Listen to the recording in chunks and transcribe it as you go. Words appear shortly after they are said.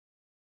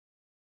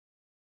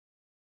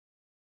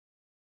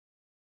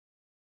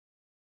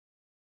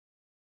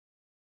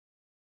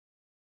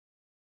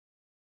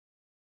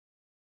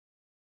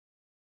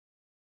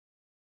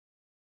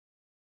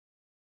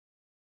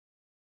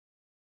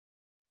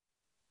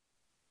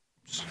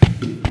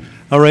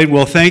All right,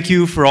 well, thank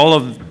you for all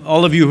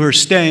of you who are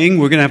staying.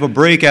 We're going to have a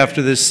break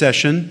after this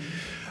session.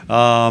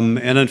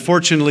 And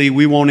unfortunately,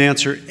 we won't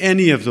answer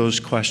any of those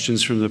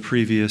questions from the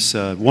previous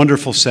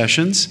wonderful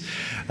sessions.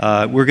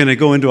 We're going to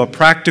go into a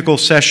practical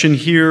session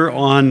here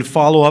on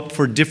follow-up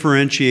for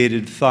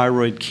differentiated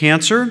thyroid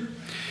cancer.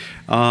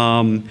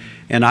 And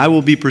I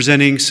will be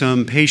presenting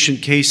some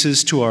patient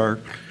cases to our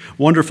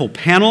wonderful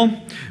panel,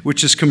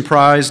 which is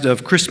comprised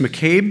of Chris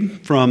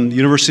McCabe from the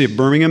University of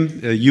Birmingham,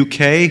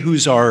 UK,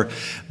 who's our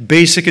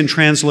basic and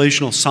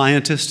translational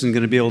scientist and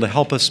going to be able to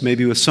help us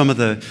maybe with some of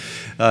the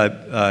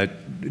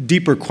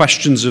deeper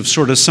questions of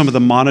sort of some of the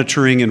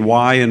monitoring and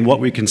why and what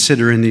we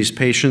consider in these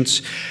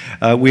patients.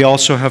 We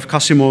also have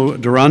Cosimo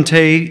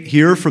Durante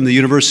here from the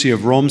University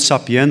of Rome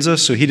Sapienza,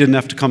 so he didn't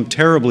have to come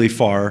terribly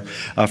far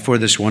for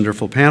this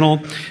wonderful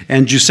panel,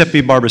 and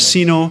Giuseppe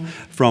Barbacino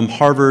from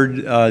Harvard,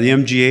 the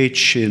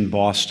MGH in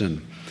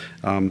Boston.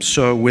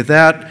 So with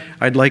that,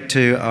 I'd like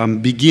to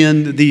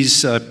begin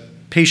these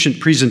patient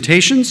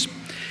presentations.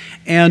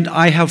 And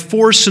I have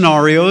 4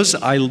 scenarios.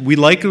 We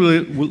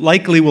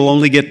likely will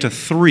only get to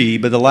 3,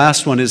 but the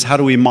last one is how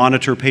do we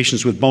monitor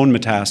patients with bone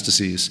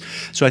metastases.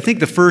 So I think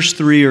the first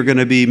 3 are going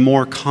to be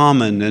more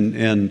common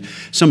and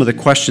some of the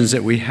questions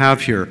that we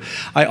have here.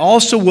 I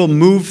also will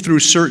move through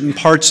certain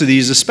parts of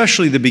these,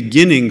 especially the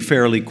beginning,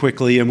 fairly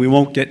quickly, and we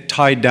won't get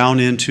tied down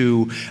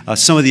into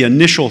some of the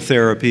initial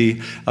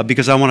therapy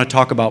because I want to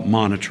talk about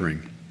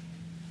monitoring.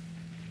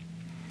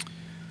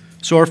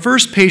 So our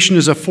first patient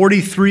is a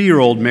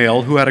 43-year-old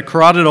male who had a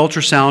carotid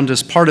ultrasound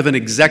as part of an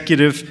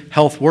executive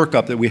health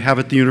workup that we have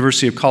at the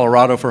University of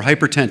Colorado for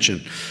hypertension.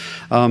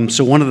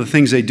 So one of the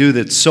things they do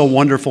that's so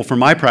wonderful for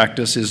my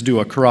practice is do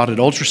a carotid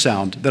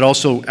ultrasound that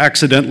also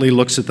accidentally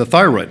looks at the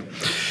thyroid.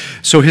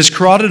 So his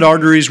carotid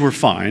arteries were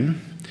fine,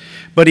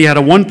 but he had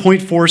a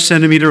 1.4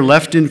 centimeter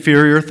left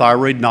inferior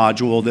thyroid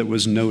nodule that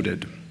was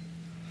noted.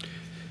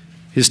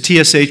 His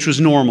TSH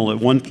was normal at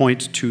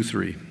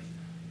 1.23.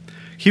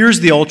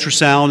 Here's the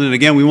ultrasound, and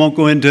again, we won't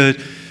go into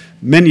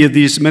many of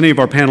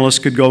our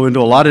panelists could go into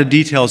a lot of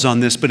details on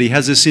this, but he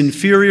has this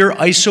inferior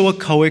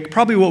isoechoic,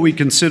 probably what we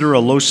consider a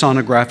low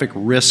sonographic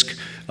risk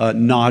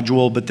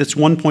nodule, but that's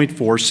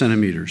 1.4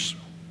 centimeters.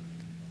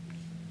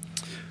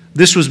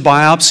 This was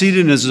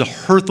biopsied and is a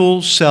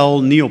Hürthle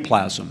cell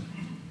neoplasm.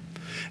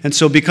 And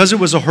so because it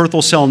was a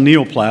Hürthle cell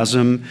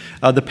neoplasm,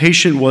 the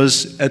patient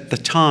was, at the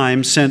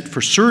time, sent for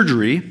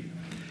surgery,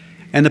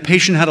 and the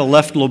patient had a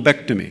left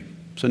lobectomy.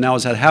 So now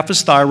he's had half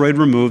his thyroid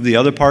removed, the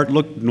other part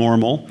looked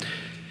normal,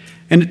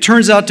 and it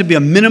turns out to be a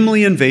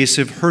minimally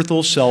invasive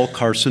Hürthle cell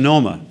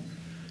carcinoma,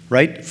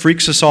 right?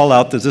 Freaks us all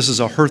out that this is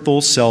a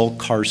Hürthle cell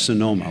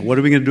carcinoma. What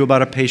are we going to do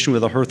about a patient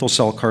with a Hürthle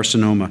cell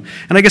carcinoma?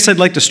 And I guess I'd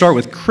like to start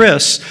with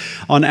Chris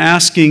on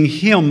asking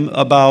him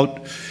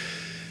about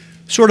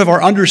sort of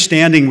our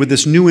understanding with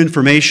this new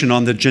information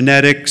on the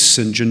genetics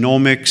and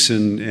genomics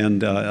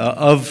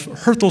of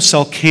Hürthle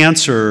cell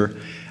cancer,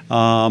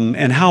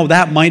 and how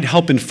that might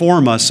help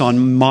inform us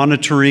on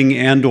monitoring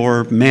and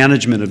or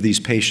management of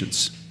these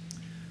patients.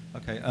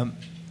 Okay,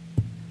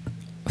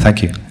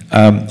 thank you.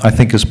 I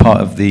think as part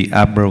of the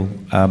Admiral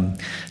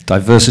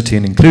diversity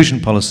and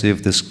inclusion policy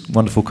of this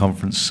wonderful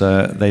conference,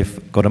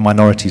 they've got a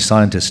minority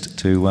scientist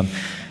to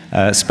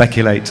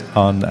speculate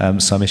on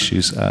some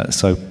issues,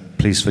 so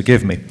please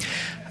forgive me.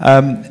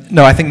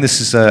 No, I think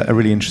this is a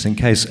really interesting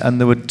case,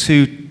 and there were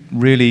 2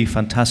 really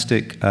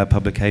fantastic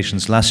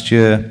publications last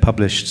year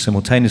published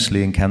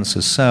simultaneously in Cancer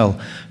Cell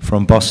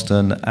from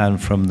Boston and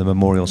from the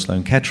Memorial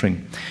Sloan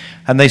Kettering.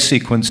 And they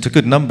sequenced a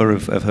good number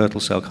of Hürthle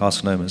cell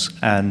carcinomas.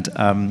 And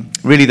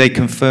really they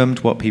confirmed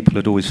what people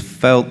had always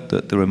felt,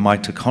 that there were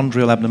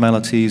mitochondrial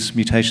abnormalities,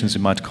 mutations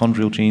in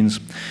mitochondrial genes,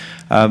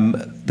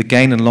 the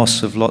gain and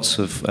loss of lots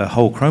of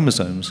whole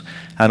chromosomes,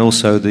 and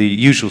also the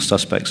usual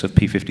suspects of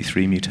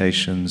p53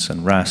 mutations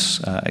and RAS,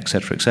 et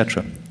cetera, et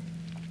cetera.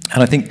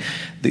 And I think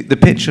the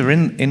picture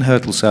in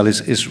Hürthle cell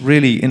is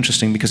really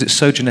interesting because it's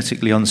so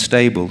genetically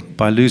unstable.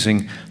 By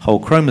losing whole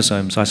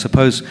chromosomes, I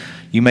suppose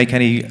you make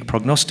any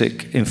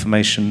prognostic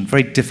information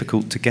very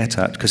difficult to get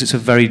at because it's a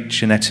very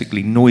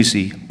genetically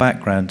noisy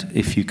background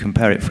if you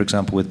compare it, for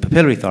example, with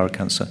papillary thyroid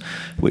cancer,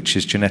 which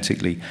is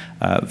genetically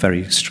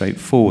very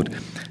straightforward.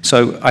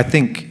 So I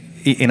think,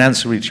 in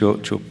answer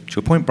to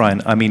your point,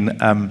 Brian, I mean,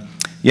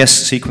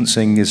 yes,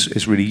 sequencing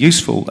is really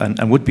useful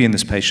and would be in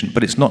this patient,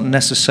 but it's not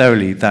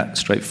necessarily that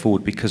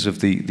straightforward because of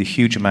the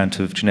huge amount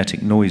of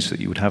genetic noise that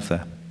you would have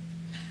there.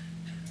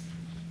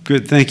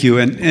 Good, thank you.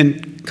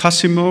 And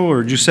Cosimo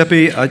or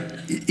Giuseppe,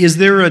 is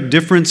there a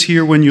difference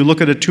here when you look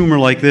at a tumor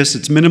like this?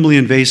 It's minimally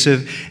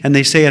invasive, and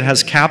they say it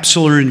has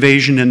capsular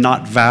invasion and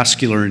not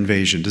vascular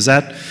invasion. Does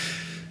that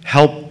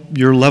help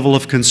your level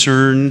of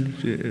concern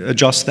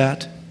adjust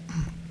that?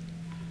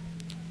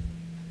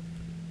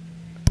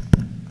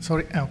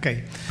 Sorry,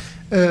 okay.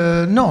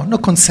 No, no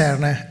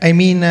concern. I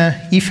mean,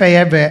 if I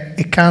have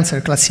a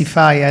cancer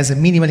classified as a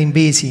minimal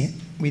invasive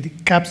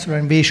with capsular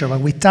invasion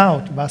but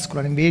without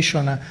vascular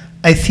invasion,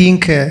 I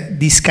think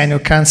this kind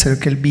of cancer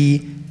can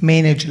be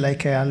managed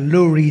like a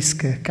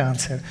low-risk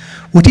cancer.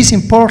 What is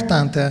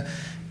important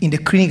in the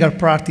clinical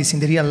practice, in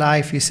the real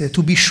life, is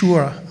to be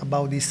sure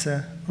about this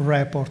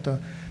report.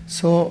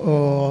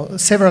 So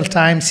several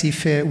times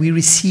if we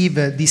receive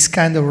this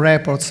kind of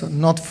reports,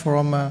 not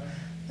from a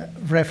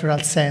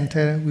referral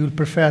center, we will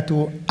prefer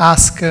to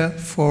ask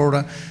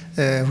for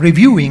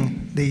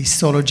reviewing the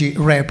histology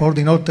report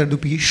in order to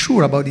be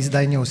sure about this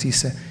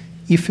diagnosis.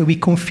 If we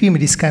confirm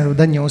this kind of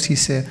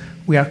diagnosis,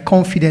 we are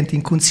confident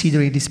in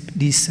considering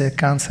this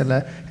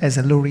cancer as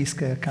a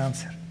low-risk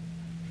cancer.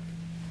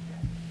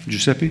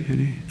 Giuseppe,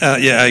 any?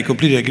 Yeah, I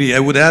completely agree. I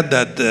would add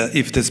that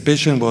if this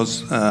patient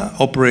was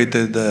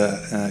operated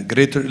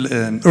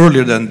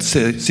earlier than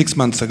 6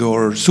 months ago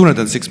or sooner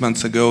than 6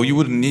 months ago, you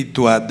wouldn't need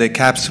to add the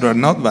capsular,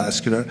 not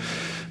vascular,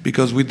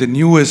 because with the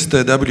newest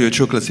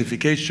WHO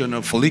classification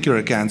of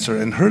follicular cancer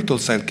and Hürthle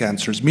cell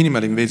cancers,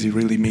 minimal invasive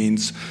really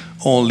means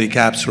only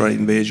capsular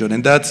invasion,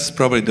 and that's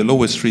probably the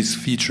lowest risk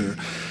feature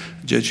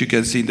that you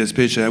can see in this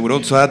patient. I would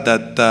also add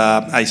that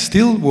I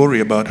still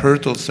worry about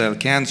Hürthle cell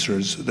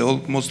cancers.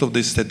 Most of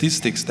the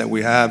statistics that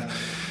we have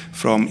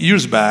from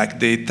years back,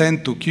 they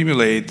tend to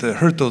accumulate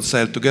Hürthle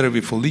cell together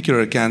with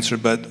follicular cancer,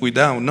 but we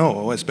don't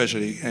know,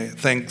 especially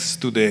thanks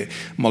to the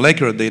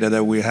molecular data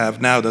that we have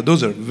now, that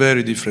those are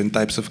very different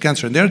types of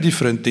cancer. And they're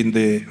different in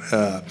the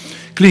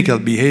clinical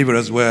behavior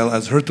as well,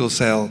 as Hürthle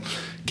cell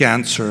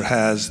cancer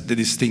has the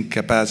distinct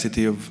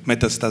capacity of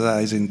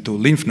metastasizing to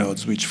lymph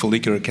nodes, which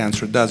follicular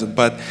cancer doesn't.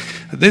 But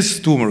this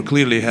tumor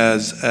clearly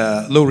has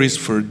low risk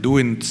for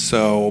doing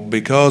so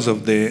because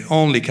of the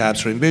only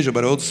capsular invasion,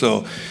 but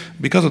also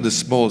because of the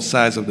small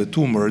size of the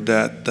tumor,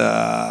 that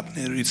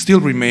it still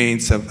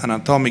remains an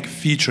anatomic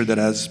feature that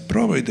has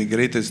probably the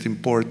greatest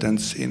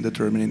importance in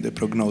determining the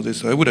prognosis.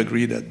 So I would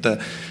agree that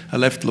a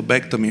left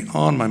lobectomy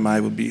on my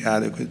mind would be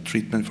adequate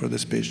treatment for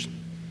this patient.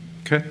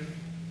 Okay.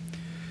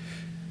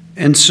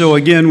 And so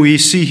again, we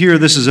see here,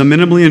 this is a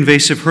minimally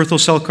invasive Hürthle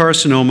cell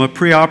carcinoma.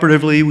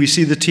 Preoperatively, we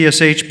see the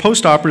TSH.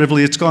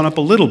 Postoperatively, it's gone up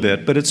a little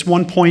bit, but it's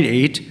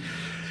 1.8.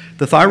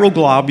 The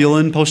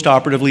thyroglobulin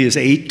postoperatively is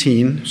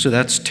 18, so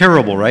that's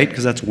terrible, right?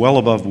 Because that's well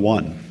above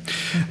 1.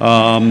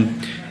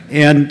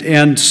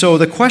 And so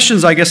the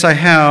questions I guess I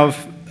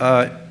have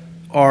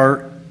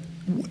are,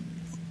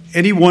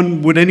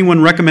 would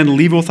anyone recommend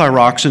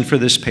levothyroxine for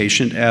this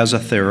patient as a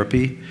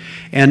therapy?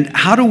 And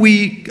how do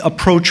we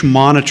approach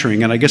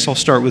monitoring? And I guess I'll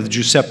start with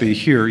Giuseppe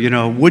here. You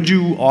know, would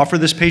you offer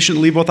this patient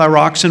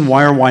levothyroxine?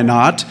 Why or why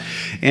not?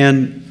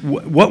 And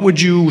what would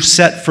you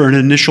set for an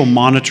initial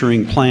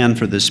monitoring plan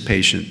for this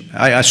patient?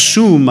 I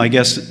assume, I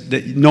guess,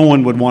 that no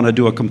one would want to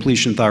do a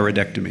completion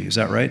thyroidectomy. Is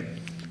that right?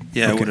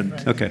 Yeah, okay. I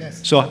wouldn't. Okay.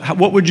 Yes. So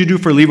what would you do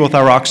for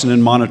levothyroxine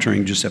and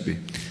monitoring, Giuseppe?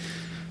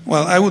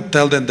 Well, I would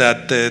tell them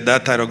that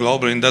that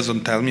thyroglobulin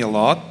doesn't tell me a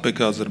lot,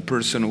 because the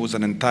person who's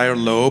an entire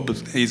lobe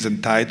is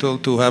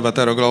entitled to have a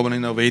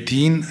thyroglobulin of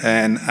 18,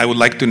 and I would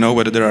like to know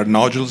whether there are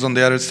nodules on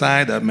the other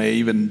side that may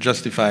even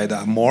justify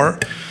that more.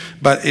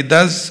 But it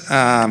does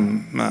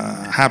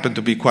happen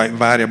to be quite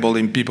variable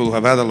in people who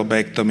have had a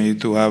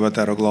lobectomy to have a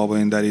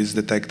thyroglobulin that is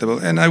detectable,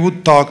 and I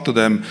would talk to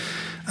them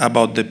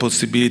about the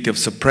possibility of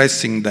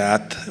suppressing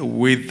that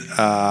with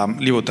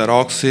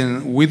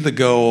levothyroxine, with the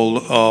goal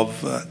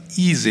of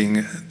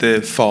easing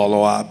the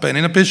follow-up. And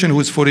in a patient who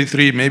is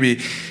 43,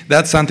 maybe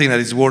that's something that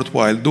is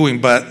worthwhile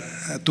doing. But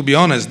to be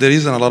honest, there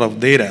isn't a lot of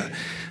data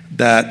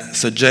that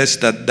suggests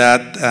that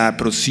that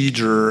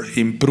procedure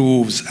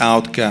improves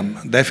outcome,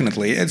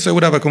 definitely. And so I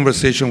would have a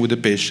conversation with the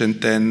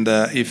patient, and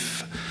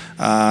if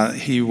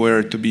he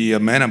were to be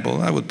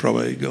amenable, I would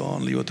probably go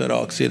on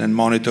levothyroxine and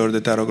monitor the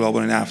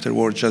thyroglobulin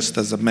afterward, just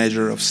as a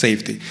measure of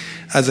safety.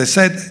 As I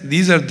said,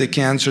 these are the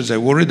cancers I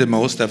worry the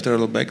most after a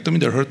lobectomy,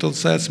 the Hürthle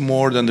cells,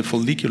 more than the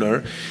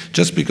follicular,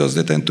 just because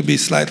they tend to be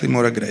slightly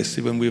more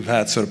aggressive, and we've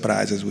had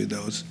surprises with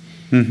those.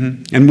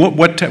 Mm-hmm. And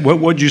what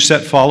would you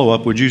set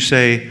follow-up? Would you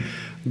say,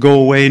 go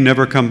away,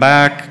 never come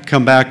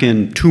back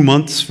in 2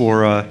 months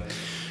for a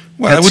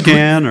PET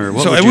scan, or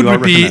what would you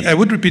recommend? I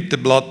would repeat the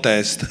blood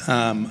test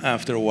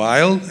after a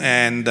while,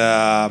 and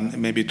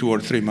maybe 2 or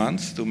 3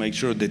 months, to make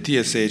sure the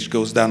TSH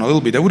goes down a little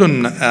bit. I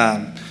wouldn't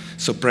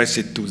suppress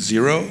it to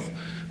 0,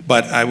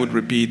 but I would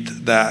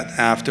repeat that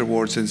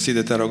afterwards and see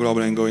the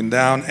thyroglobulin going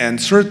down. And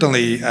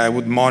certainly, I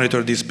would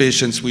monitor these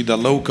patients with a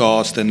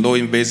low-cost and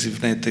low-invasive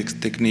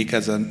technique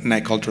as a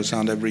neck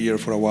ultrasound every year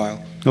for a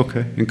while.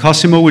 Okay. And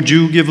Cosimo, would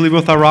you give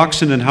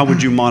levothyroxine, and how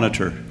would you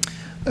monitor?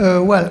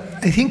 Well,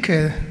 I think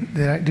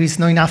there is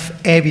not enough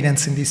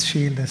evidence in this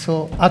field.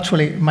 So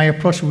actually, my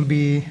approach will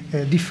be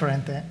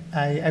different.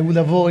 I would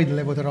avoid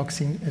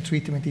levothyroxine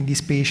treatment in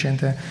this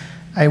patient.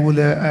 I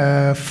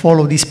will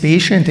follow this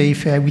patient.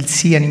 If I will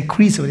see an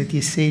increase of the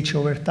TSH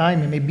over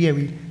time, maybe I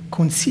will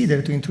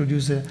consider to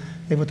introduce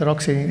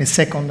levothyroxine a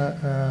second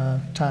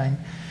time.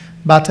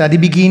 But at the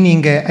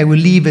beginning, I will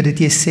leave the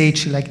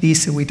TSH like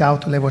this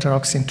without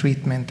levothyroxine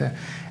treatment.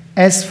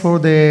 As for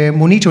the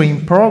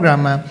monitoring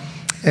program,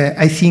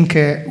 I think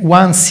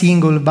one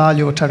single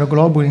value of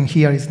thyroglobulin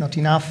here is not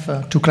enough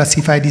to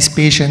classify this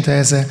patient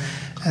as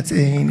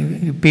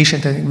a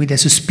patient with a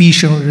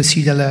suspicion of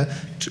residual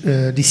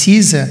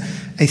disease,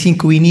 I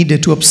think we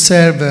need to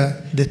observe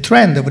the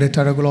trend of the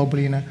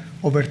thyroglobulin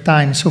over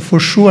time. So for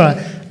sure,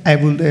 I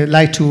would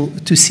like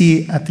to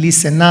see at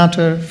least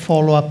another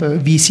follow-up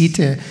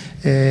visit,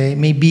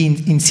 maybe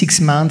in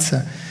 6 months.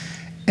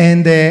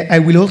 And I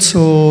will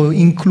also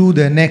include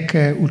a neck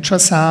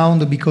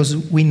ultrasound, because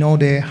we know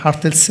the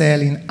heart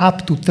cell in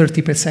up to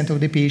 30% of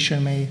the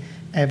patient may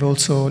have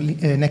also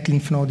neck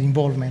lymph node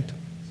involvement.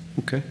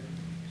 Okay.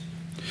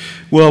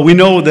 Well, we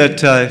know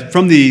that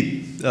from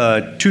the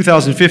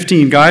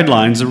 2015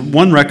 guidelines,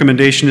 one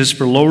recommendation is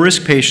for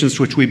low-risk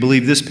patients, which we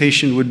believe this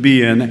patient would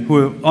be in, who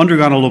have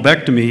undergone a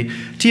lobectomy.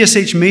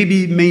 TSH may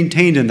be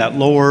maintained in that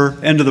lower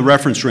end of the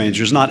reference range.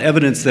 There's not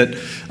evidence that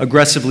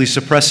aggressively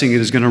suppressing it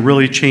is going to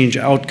really change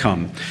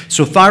outcome.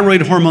 So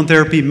thyroid hormone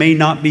therapy may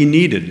not be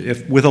needed.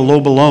 If with a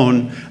lobe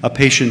alone, a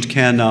patient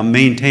can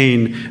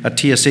maintain a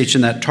TSH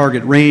in that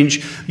target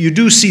range. You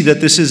do see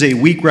that this is a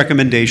weak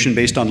recommendation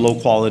based on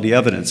low-quality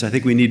evidence. I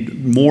think we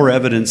need more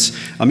evidence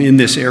in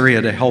this area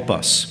to help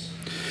us.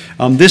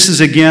 This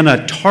is again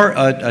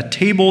a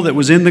table that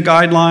was in the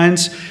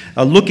guidelines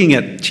looking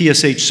at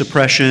TSH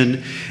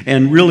suppression,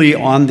 and really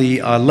on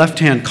the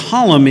left-hand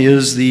column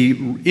is the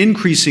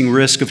increasing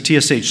risk of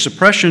TSH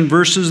suppression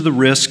versus the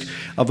risk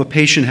of a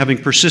patient having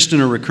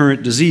persistent or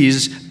recurrent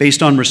disease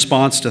based on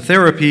response to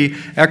therapy,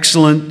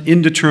 excellent,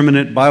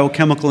 indeterminate,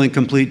 biochemical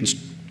incomplete,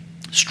 and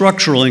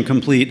structural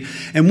incomplete.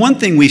 And one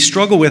thing we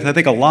struggle with, I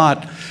think, a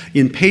lot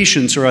in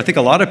patients, or I think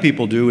a lot of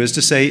people do, is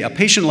to say, a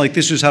patient like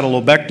this who's had a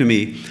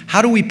lobectomy,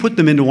 how do we put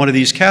them into one of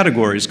these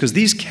categories? Because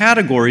these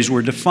categories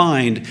were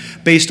defined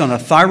based on a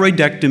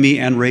thyroidectomy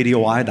and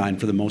radioiodine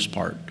for the most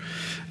part.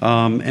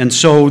 And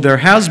so there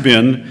has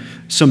been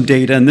some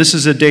data, and this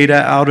is a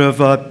data out of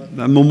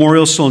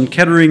Memorial Sloan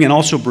Kettering and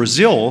also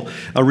Brazil,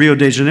 Rio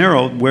de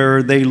Janeiro,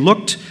 where they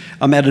looked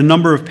at a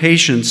number of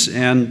patients,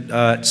 and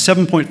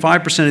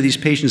 7.5% of these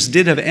patients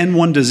did have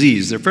N1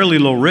 disease. They're fairly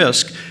low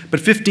risk, but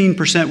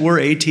 15% were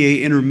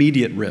ATA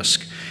intermediate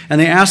risk. And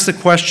they asked the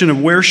question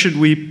of where should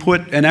we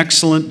put an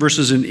excellent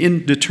versus an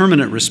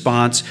indeterminate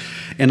response.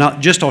 And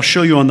I'll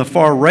show you on the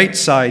far right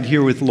side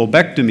here with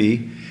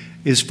lobectomy,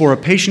 is for a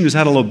patient who's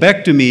had a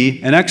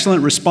lobectomy, an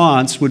excellent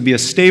response would be a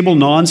stable,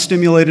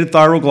 non-stimulated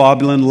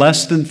thyroglobulin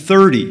less than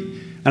 30.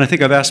 And I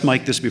think I've asked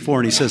Mike this before,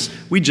 and he says,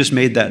 we just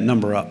made that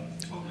number up.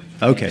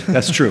 Okay,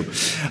 that's true.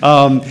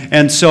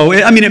 And so,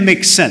 I mean, it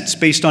makes sense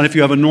based on if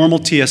you have a normal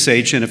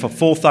TSH and if a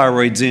full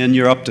thyroid's in,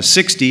 you're up to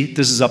 60,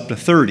 this is up to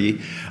 30.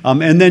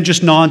 And then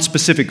just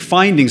non-specific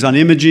findings on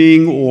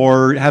imaging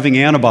or having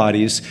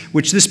antibodies,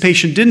 which this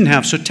patient didn't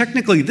have. So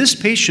technically, this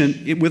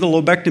patient with a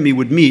lobectomy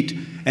would meet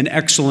an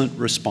excellent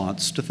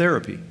response to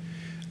therapy.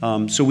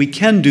 So we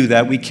can do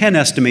that. We can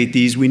estimate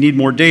these. We need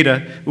more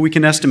data, but we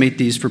can estimate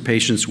these for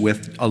patients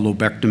with a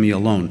lobectomy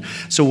alone.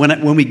 So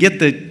when we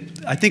get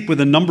I think with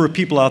a number of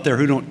people out there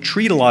who don't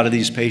treat a lot of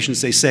these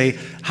patients, they say,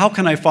 how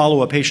can I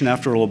follow a patient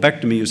after a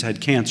lobectomy who's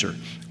had cancer?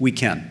 We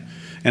can.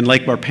 And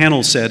like our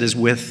panel said, is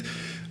with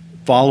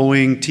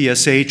following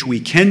TSH,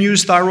 we can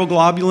use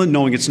thyroglobulin,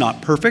 knowing it's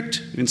not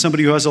perfect in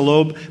somebody who has a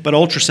lobe, but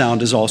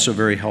ultrasound is also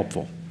very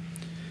helpful.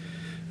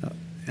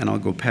 And I'll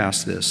go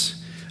past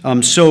this.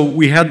 So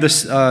we had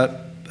this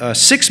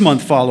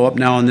 6-month follow-up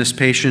now on this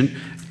patient.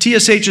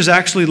 TSH is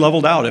actually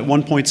leveled out at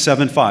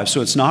 1.75,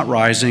 so it's not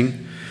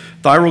rising.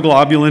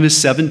 Thyroglobulin is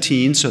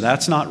 17, so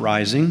that's not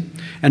rising.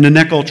 And the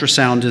neck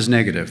ultrasound is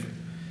negative.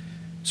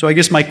 So I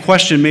guess my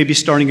question, maybe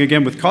starting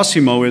again with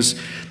Cosimo, is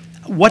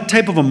what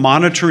type of a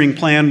monitoring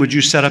plan would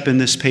you set up in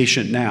this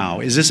patient now?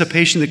 Is this a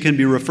patient that can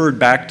be referred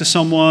back to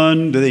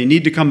someone? Do they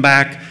need to come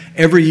back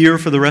every year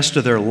for the rest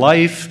of their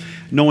life,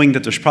 knowing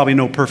that there's probably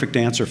no perfect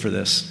answer for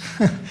this?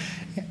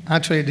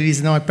 Actually, there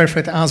is no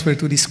perfect answer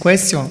to this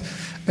question.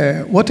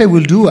 What I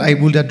will do, I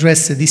will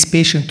address this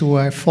patient to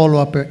a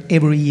follow-up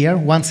every year,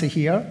 once a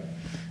year,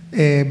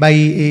 by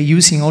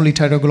using only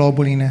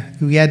thyroglobulin.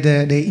 We had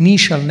the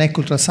initial neck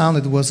ultrasound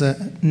that was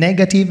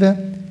negative,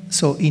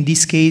 so in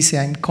this case,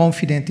 I'm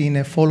confident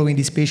in following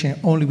this patient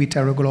only with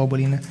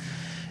thyroglobulin.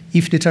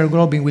 If the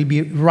thyroglobulin will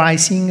be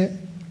rising,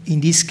 in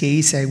this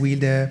case, I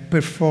will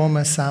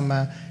perform some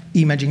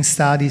imaging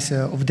studies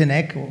of the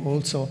neck,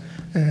 also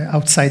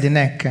outside the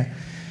neck.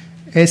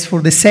 As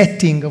for the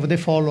setting of the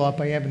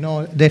follow-up, I have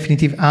no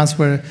definitive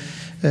answer.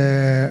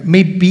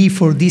 Maybe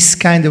for this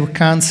kind of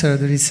cancer,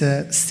 there is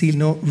still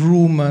no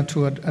room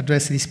to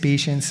address these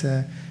patients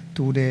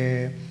to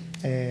the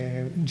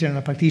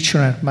general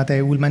practitioner, but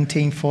I will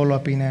maintain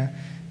follow-up in a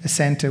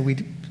center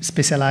with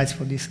specialized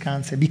for this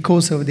cancer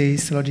because of the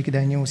histologic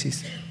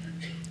diagnosis.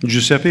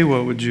 Giuseppe,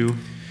 what would you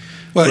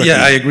recommend?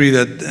 Yeah, I agree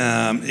that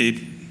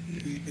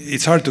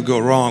it's hard to go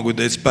wrong with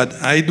this, but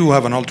I do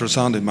have an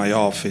ultrasound in my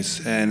office,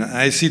 and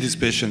I see these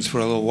patients for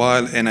a little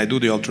while, and I do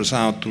the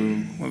ultrasound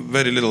to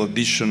very little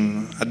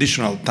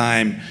additional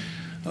time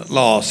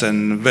loss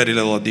and very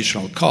little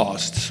additional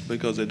costs,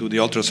 because I do the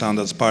ultrasound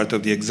as part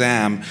of the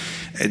exam,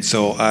 and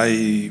so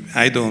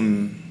I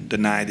don't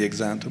deny the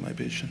exam to my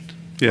patient.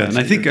 Yeah, and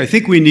I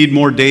think we need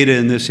more data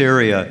in this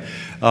area.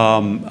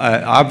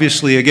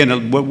 Obviously,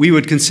 again, what we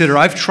would consider,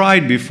 I've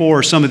tried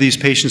before some of these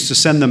patients to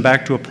send them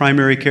back to a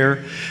primary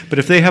care, but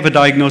if they have a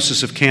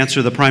diagnosis of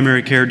cancer, the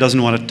primary care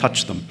doesn't want to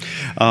touch them.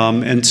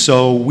 And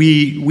so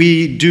we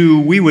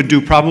would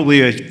do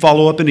probably a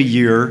follow-up in a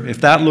year.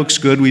 If that looks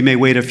good, we may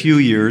wait a few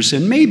years,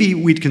 and maybe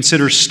we'd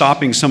consider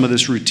stopping some of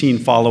this routine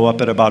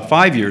follow-up at about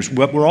 5 years.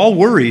 But we're all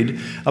worried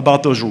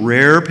about those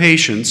rare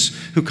patients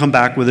who come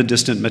back with a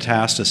distant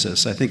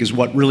metastasis, I think is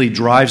what really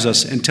drives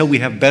us until we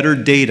have better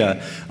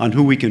data on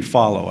who we can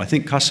follow. I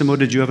think, Cosimo,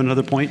 did you have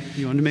another point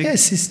you wanted to make?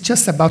 Yes, it's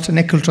just about an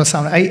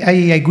ultrasound.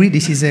 I agree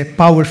this is a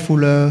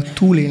powerful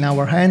tool in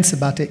our hands,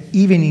 but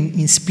even in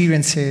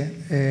experienced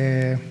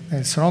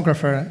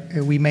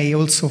sonographer, we may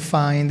also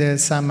find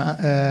some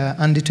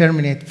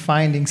undetermined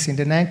findings in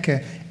the neck.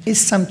 And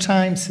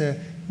sometimes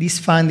these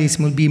findings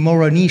will be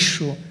more an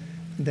issue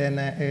than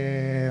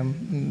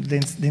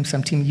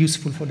something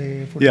useful for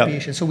the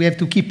patient. So we have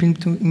to keep in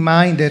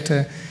mind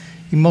that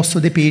in most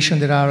of the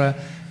patients there are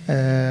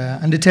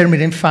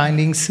undetermined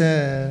findings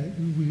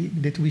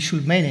that we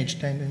should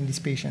manage in these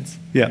patients.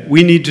 Yeah,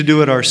 we need to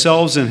do it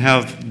ourselves and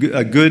have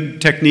a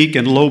good technique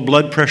and low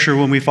blood pressure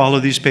when we follow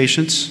these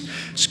patients,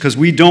 because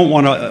we don't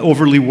want to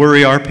overly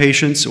worry our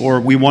patients, or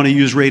we want to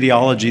use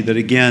radiology that,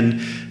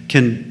 again,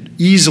 can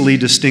easily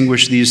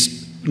distinguish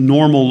these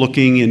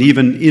normal-looking and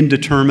even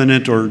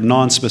indeterminate or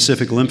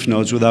non-specific lymph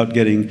nodes without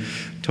getting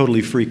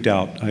totally freaked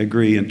out. I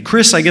agree. And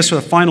Chris, I guess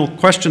a final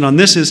question on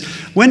this is,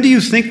 when do you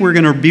think we're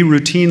going to be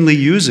routinely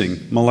using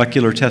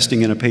molecular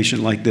testing in a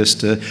patient like this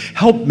to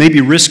help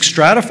maybe risk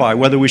stratify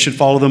whether we should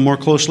follow them more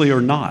closely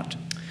or not?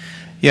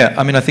 Yeah,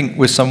 I mean, I think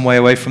we're some way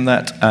away from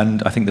that,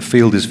 and I think the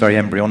field is very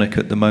embryonic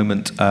at the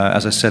moment.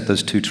 As I said,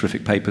 those 2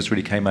 terrific papers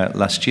really came out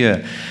last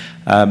year.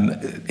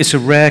 It's a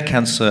rare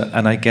cancer,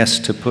 and I guess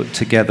to put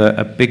together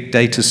a big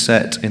data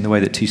set in the way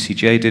that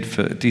DCGA did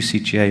for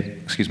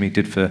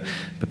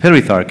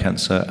papillary thyroid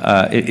cancer,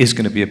 it is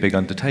going to be a big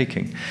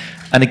undertaking.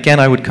 And again,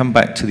 I would come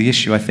back to the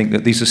issue. I think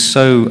that these are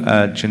so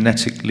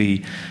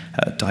genetically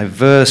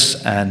diverse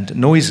and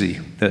noisy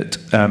that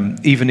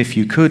even if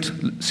you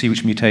could see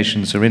which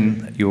mutations are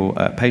in your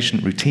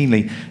patient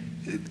routinely,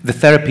 the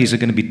therapies are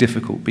going to be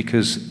difficult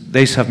because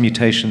they have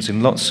mutations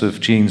in lots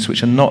of genes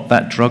which are not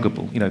that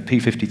druggable, you know,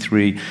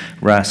 P53,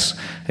 RAS,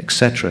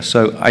 etc.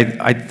 So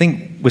I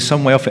think we're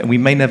some way off it, and we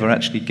may never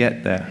actually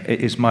get there.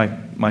 It is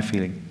my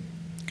feeling.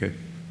 Okay,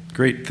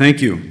 great,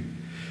 thank you.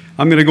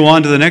 I'm going to go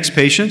on to the next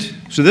patient.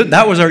 So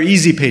that was our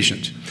easy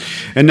patient.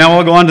 And now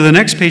I'll go on to the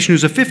next patient,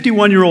 who's a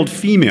 51-year-old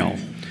female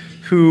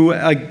who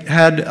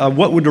had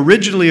what would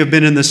originally have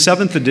been in the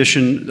 7th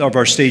edition of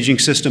our staging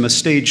system, a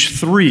stage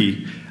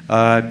 3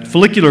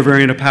 follicular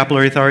variant of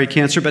papillary thyroid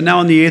cancer, but now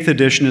in the 8th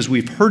edition, as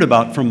we've heard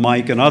about from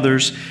Mike and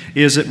others,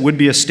 is it would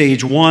be a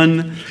stage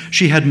 1.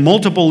 She had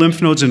multiple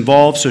lymph nodes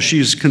involved, so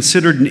she's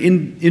considered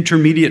an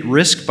intermediate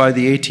risk by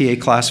the ATA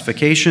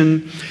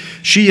classification.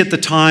 She, at the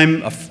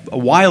time, a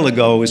while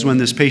ago, is when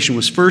this patient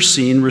was first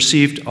seen,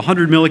 received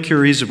 100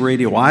 millicuries of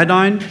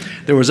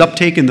radioiodine. There was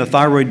uptake in the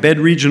thyroid bed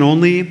region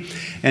only,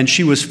 and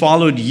she was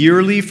followed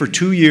yearly for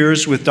 2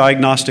 years with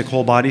diagnostic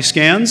whole body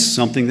scans,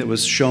 something that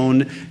was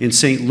shown in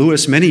St.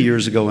 Louis many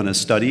years ago in a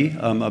study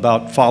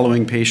about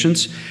following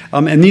patients,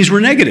 and these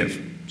were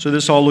negative. So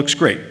this all looks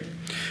great.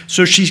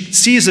 So she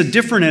sees a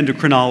different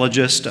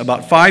endocrinologist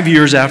about 5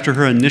 years after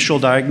her initial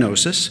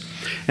diagnosis,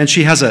 and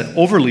she has an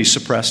overly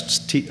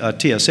suppressed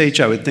TSH,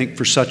 I would think,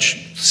 for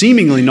such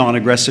seemingly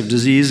non-aggressive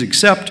disease,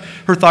 except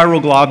her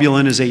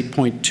thyroglobulin is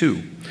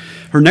 8.2.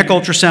 Her neck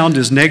ultrasound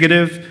is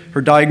negative.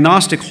 Her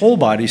diagnostic whole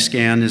body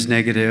scan is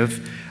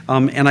negative.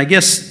 And I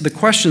guess the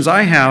questions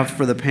I have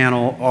for the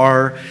panel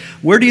are,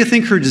 where do you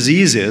think her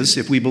disease is,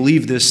 if we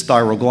believe this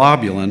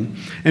thyroglobulin?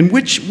 And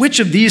which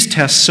of these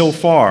tests so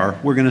far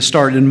we're going to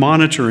start in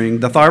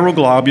monitoring? The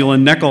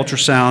thyroglobulin, neck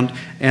ultrasound,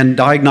 and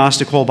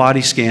diagnostic whole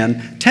body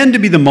scan tend to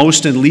be the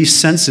most and least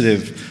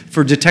sensitive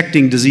for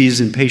detecting disease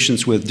in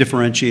patients with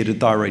differentiated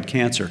thyroid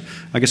cancer.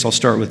 I guess I'll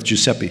start with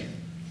Giuseppe.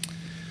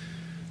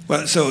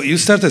 Well, so you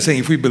started saying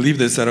if we believe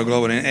this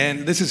thyroglobulin,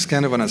 and this is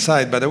kind of an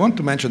aside, but I want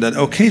to mention that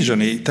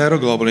occasionally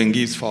thyroglobulin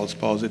gives false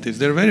positives.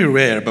 They're very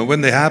rare, but when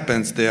they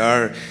happen, they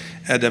are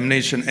a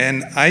damnation.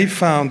 And I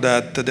found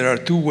that there are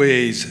 2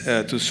 ways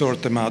to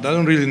sort them out. I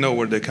don't really know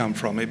where they come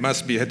from. It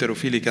must be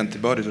heterophilic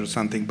antibodies or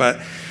something,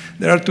 but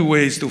there are 2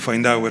 ways to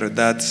find out whether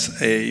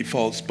that's a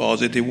false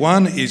positive.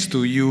 One is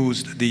to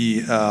use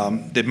the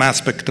mass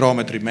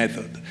spectrometry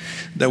method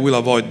that will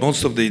avoid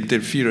most of the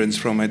interference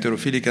from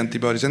heterophilic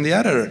antibodies. And the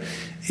other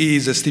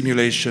is a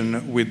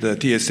stimulation with the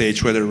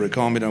TSH, whether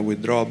recombinant or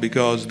withdrawal,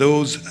 because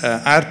those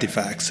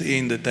artifacts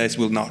in the test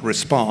will not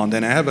respond.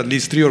 And I have at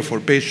least 3 or 4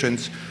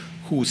 patients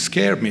who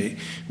scare me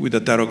with the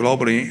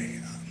thyroglobulin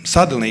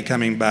suddenly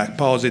coming back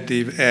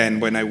positive,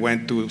 and when I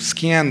went to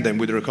scan them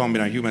with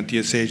recombinant human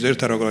TSH, their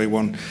thyroglobulin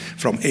went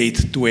from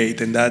 8 to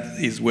 8, and that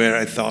is where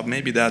I thought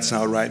maybe that's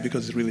not right,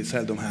 because it really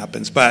seldom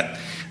happens, but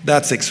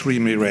that's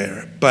extremely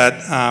rare.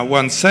 But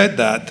once said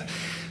that,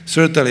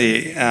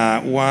 certainly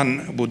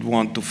one would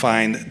want to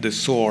find the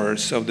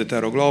source of the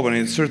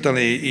thyroglobulin.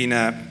 Certainly in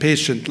a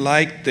patient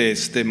like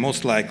this, the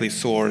most likely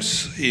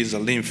source is a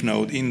lymph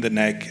node in the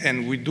neck,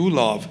 and we do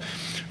love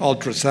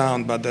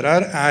ultrasound, but there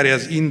are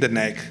areas in the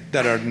neck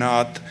that are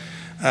not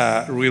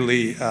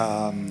really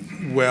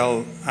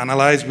well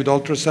analyzed with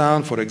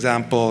ultrasound. For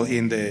example,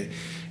 in the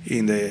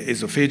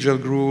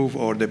esophageal groove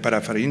or the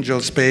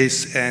parapharyngeal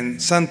space,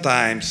 and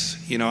sometimes,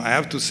 you know, I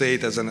have to say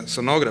it as a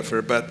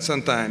sonographer, but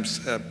sometimes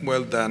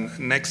well done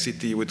neck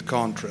CT with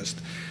contrast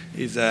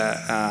is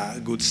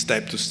a good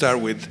step to start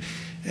with.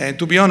 And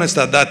to be honest,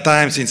 at that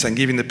time, since I'm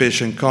giving the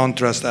patient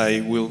contrast,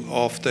 I will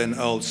often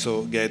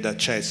also get a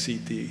chest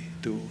CT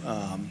to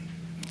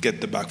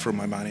get the back for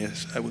my money,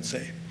 as I would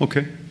say.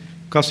 Okay.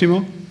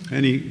 Cosimo,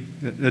 any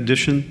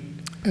addition?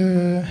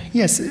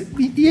 Yes,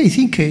 I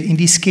think in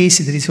this case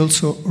there is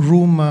also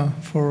room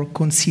for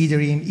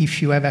considering,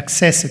 if you have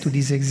access to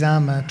this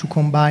exam, to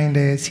combine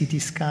the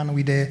CT scan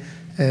with the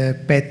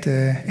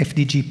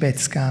FDG PET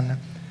scan.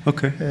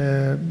 Okay.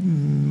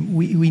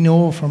 We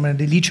know from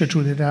the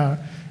literature that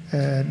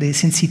the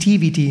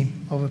sensitivity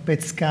of a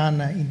PET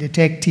scan in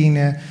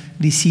detecting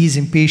disease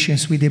in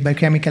patients with a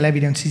biochemical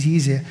evidence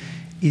disease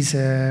is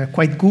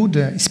quite good,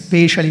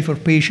 especially for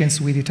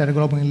patients with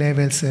thyroglobulin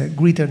levels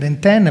greater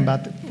than 10,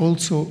 but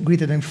also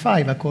greater than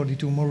 5, according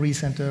to more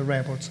recent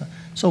reports.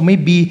 So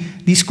maybe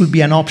this could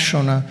be an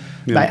option.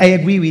 But I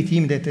agree with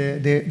him that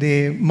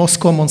the most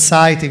common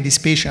site of this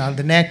patient are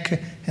the neck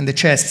and the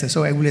chest.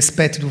 So I will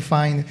expect to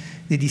find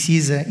the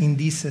disease in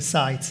these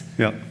sites.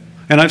 Yeah.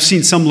 And I've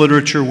seen some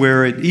literature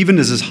where it even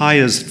is as high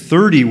as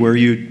 30, where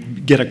you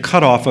get a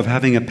cutoff of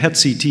having a PET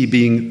CT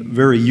being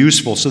very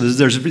useful. So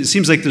it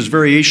seems like there's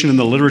variation in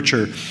the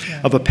literature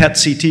of a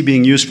PET CT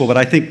being useful, but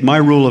I think my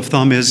rule of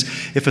thumb is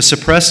if a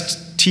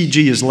suppressed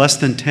TG is less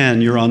than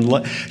 10,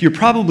 you're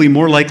probably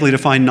more likely to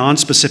find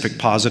non-specific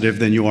positive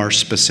than you are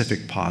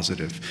specific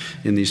positive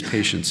in these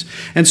patients.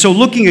 And so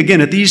looking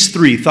again at these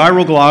three,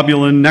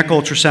 thyroglobulin, neck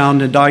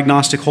ultrasound, and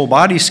diagnostic whole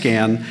body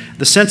scan,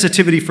 the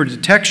sensitivity for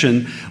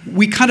detection,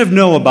 we kind of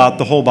know about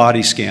the whole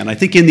body scan. I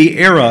think in the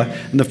era,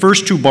 in the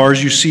first two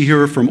bars you see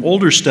here from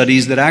older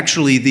studies, that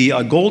actually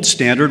the gold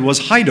standard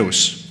was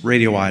high-dose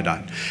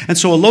radioiodine. And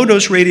so a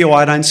low-dose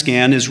radioiodine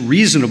scan is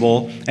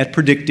reasonable at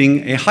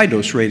predicting a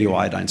high-dose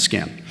radioiodine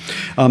scan.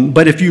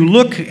 But if you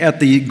look at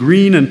the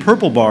green and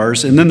purple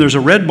bars, and then there's a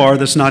red bar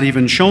that's not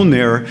even shown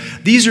there,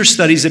 these are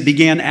studies that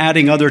began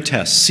adding other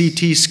tests,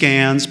 CT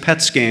scans,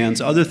 PET scans,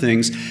 other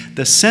things.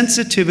 The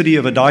sensitivity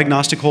of a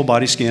diagnostic whole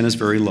body scan is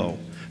very low.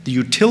 The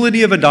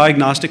utility of a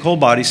diagnostic whole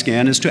body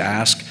scan is to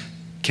ask,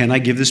 can I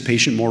give this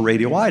patient more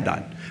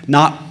radioiodine?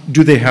 Not,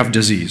 do they have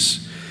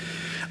disease?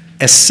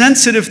 A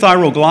sensitive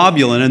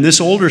thyroglobulin, and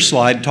this older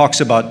slide talks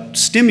about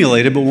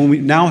stimulated, but when we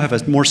now have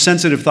a more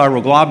sensitive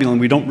thyroglobulin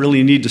we don't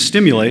really need to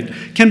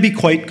stimulate, can be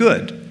quite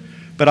good.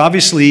 But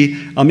obviously,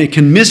 it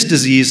can miss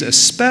disease,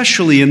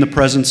 especially in the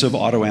presence of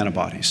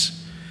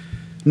autoantibodies.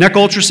 Neck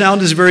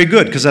ultrasound is very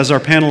good, because as our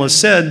panelists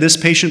said, this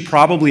patient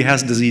probably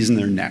has disease in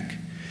their neck.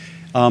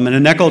 And a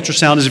neck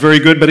ultrasound is very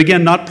good, but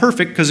again, not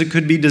perfect, because it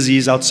could be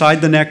disease outside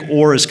the neck,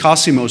 or as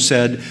Cosimo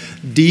said,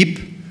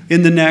 deep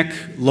in the neck,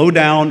 low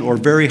down, or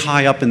very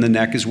high up in the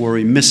neck is where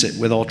we miss it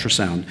with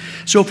ultrasound.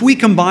 So if we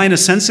combine a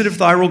sensitive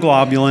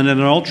thyroglobulin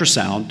and an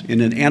ultrasound in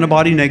an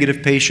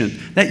antibody-negative patient,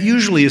 that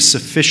usually is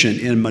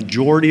sufficient in a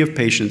majority of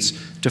patients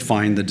to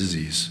find the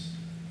disease.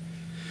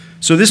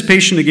 So this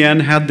patient, again,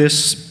 had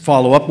this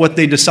follow-up. What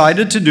they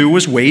decided to do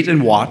was wait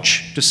and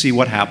watch to see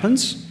what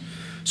happens.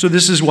 So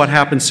this is what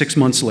happened 6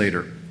 months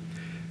later.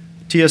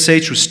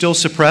 TSH was still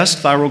suppressed.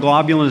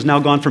 Thyroglobulin has now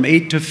gone from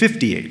 8 to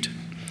 58.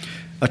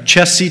 A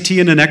chest CT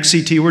and a neck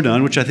CT were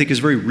done, which I think is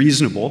very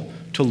reasonable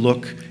to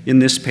look in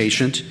this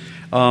patient.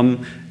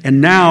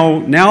 And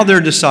now they're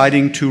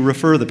deciding to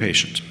refer the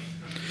patient.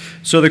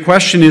 So the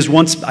question is,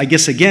 once, I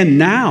guess again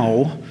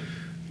now,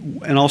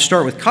 and I'll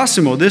start with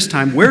Cosimo this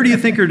time, where do you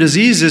think her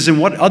disease is,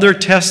 and what other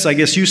tests? I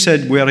guess you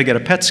said we ought to get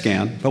a PET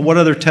scan, but what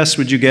other tests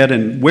would you get,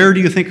 and where do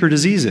you think her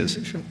disease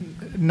is?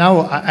 Now,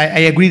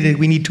 I agree that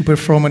we need to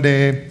perform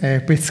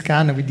the PET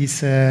scan with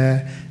this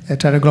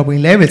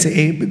thyroglobulin levels.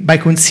 By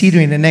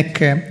considering the neck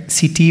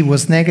CT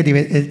was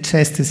negative,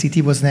 chest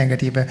CT was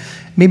negative,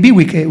 maybe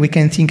we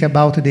can think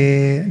about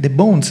the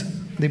bones.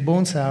 The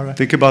bones are...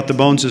 Think about the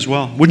bones as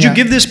well. Would you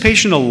give this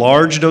patient a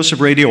large dose of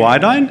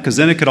radioiodine? Because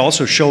then it could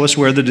also show us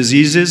where the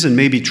disease is and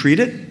maybe treat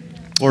it?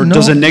 Or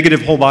does a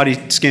negative whole body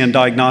scan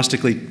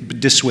diagnostically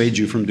dissuade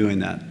you from doing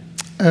that?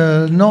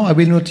 No, I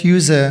will not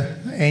use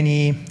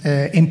any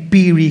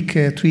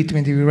empiric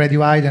treatment with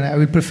radioiodine. I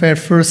will prefer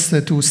first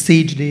to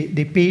stage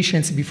the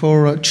patients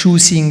before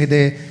choosing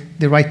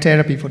the right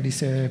therapy for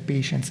these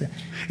patients.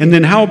 And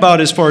then how about,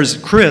 as far as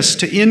Chris,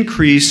 to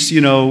increase, you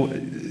know,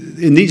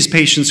 in these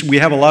patients we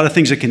have a lot of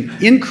things that can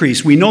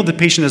increase. We know the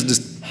patient has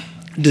this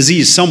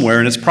disease somewhere,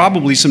 and it's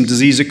probably some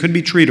disease that could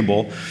be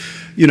treatable.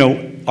 You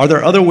know, are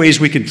there other ways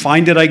we can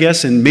find it, I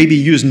guess, and maybe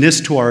use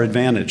NIST to our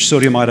advantage,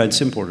 sodium iodide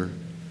symporter?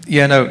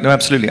 Yeah, no,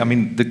 absolutely. I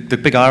mean, the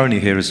big irony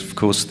here is, of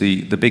course,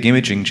 the big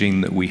imaging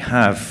gene that we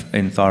have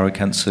in thyroid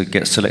cancer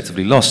gets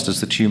selectively lost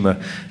as the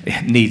tumor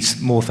needs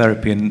more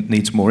therapy and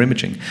needs more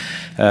imaging,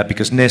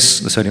 because NIS,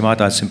 the sodium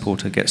iodide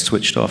importer, gets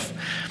switched off.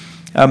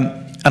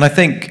 And I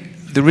think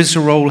there is a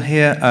role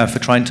here for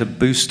trying to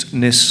boost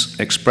NIS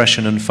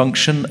expression and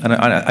function, and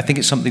I think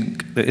it's something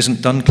that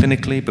isn't done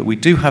clinically, but we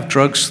do have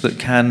drugs that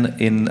can,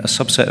 in a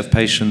subset of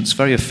patients,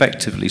 very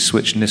effectively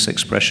switch NIS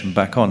expression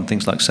back on,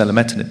 things like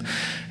selumetinib,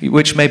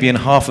 which maybe in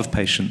half of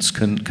patients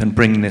can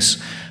bring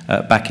NIS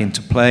back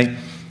into play.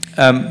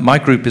 My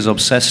group is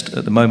obsessed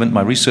at the moment,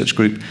 my research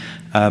group,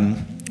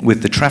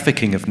 with the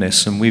trafficking of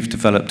NIS, and we've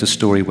developed a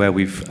story where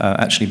we've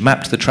actually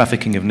mapped the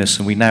trafficking of NIS,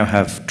 and we now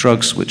have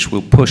drugs which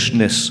will push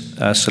NIS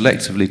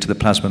selectively to the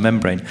plasma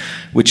membrane,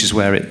 which is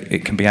where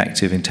it can be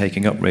active in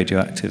taking up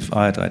radioactive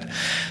iodide.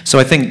 So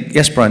I think,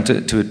 yes, Brian,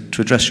 to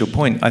address your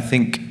point, I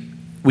think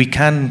we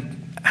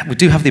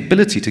do have the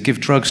ability to give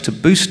drugs to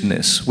boost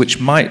NIS, which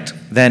might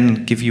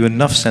then give you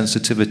enough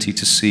sensitivity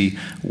to see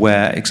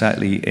where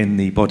exactly in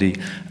the body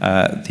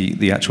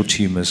the actual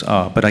tumors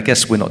are. But I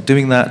guess we're not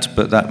doing that,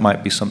 but that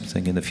might be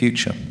something in the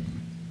future.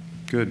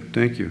 Good,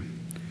 thank you.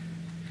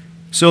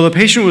 So the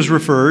patient was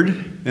referred,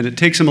 and it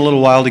takes him a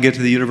little while to get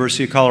to the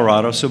University of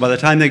Colorado. So by the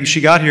time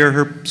she got here,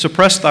 her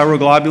suppressed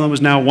thyroglobulin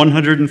was now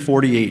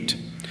 148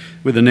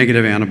 with a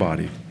negative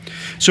antibody.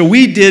 So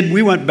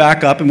we went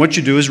back up, and what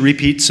you do is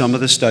repeat some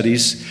of the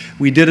studies.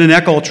 We did an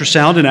echo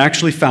ultrasound and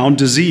actually found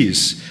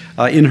disease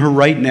in her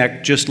right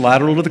neck, just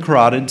lateral to the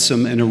carotid,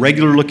 an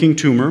irregular-looking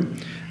tumor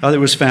that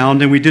was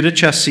found, and we did a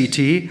chest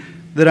CT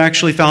that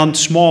actually found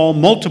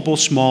multiple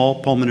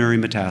small pulmonary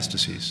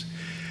metastases.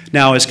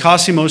 Now, as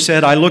Cosimo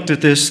said, I looked at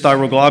this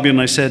thyroglobulin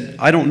and I said,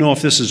 I don't know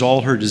if this is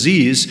all her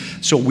disease,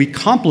 so we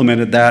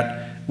complemented that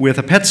with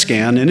a PET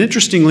scan, and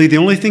interestingly, the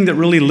only thing that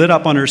really lit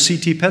up on her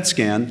CT PET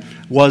scan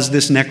was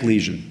this neck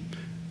lesion,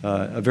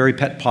 a very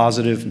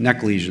PET-positive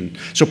neck lesion.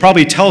 So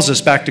probably tells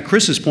us, back to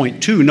Chris's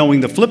point too,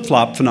 knowing the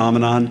flip-flop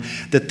phenomenon,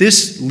 that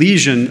this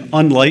lesion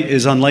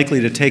is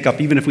unlikely to take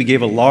up, even if we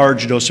gave a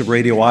large dose of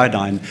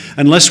radioiodine,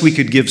 unless we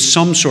could give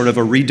some sort of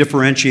a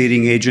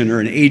redifferentiating agent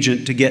or an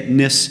agent to get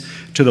NIS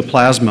to the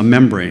plasma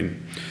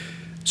membrane.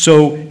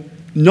 So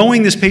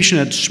knowing this patient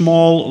had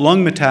small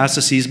lung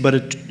metastases, but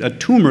a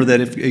tumor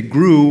that if it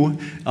grew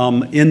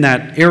in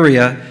that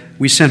area,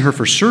 we sent her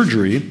for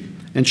surgery,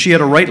 and she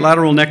had a right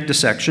lateral neck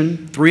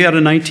dissection. 3 out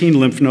of 19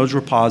 lymph nodes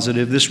were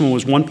positive. This one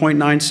was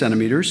 1.9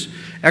 centimeters,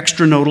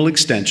 extranodal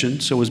extension,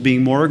 so it was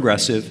being more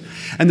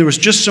aggressive, and there was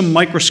just some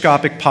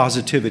microscopic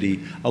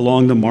positivity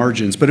along the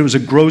margins, but it was a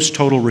gross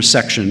total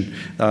resection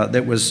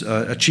that was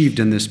achieved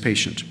in this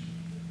patient.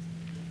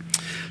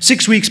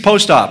 6 weeks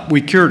post-op,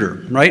 we cured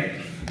her, right?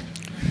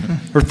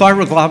 Her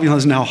thyroglobulin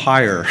is now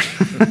higher.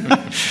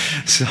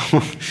 So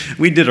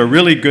we did a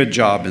really good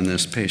job in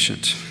this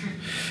patient.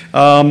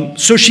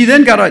 So she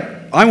then got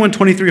a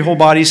I-123 whole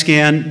body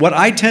scan. What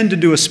I tend to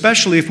do,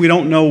 especially if we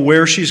don't know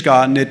where she's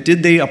gotten it,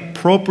 did they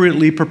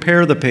appropriately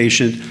prepare the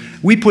patient?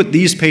 We put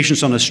these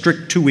patients on a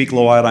strict 2-week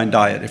low iodine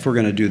diet if we're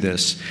going to do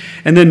this.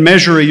 And then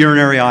measure a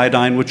urinary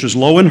iodine, which was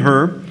low in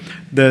her.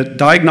 The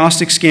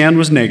diagnostic scan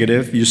was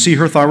negative. You see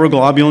her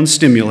thyroglobulin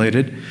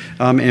stimulated,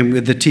 and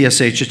with the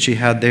TSH that she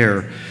had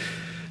there.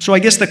 So I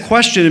guess the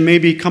question, and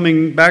maybe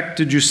coming back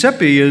to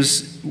Giuseppe,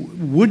 is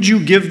would you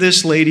give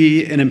this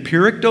lady an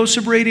empiric dose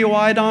of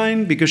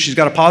radioiodine because she's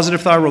got a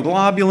positive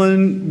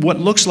thyroglobulin, what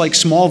looks like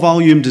small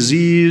volume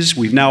disease,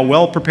 we've now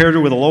well prepared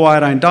her with a low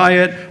iodine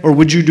diet, or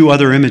would you do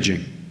other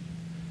imaging?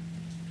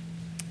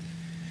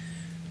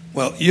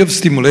 Well, you've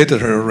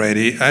stimulated her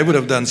already. I would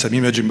have done some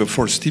imaging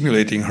before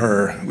stimulating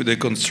her with the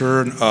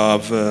concern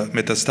of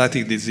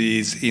metastatic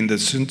disease in the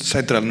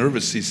central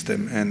nervous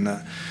system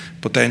and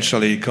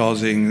potentially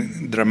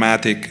causing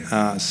dramatic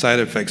side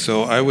effects.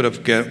 So I would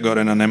have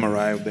gotten an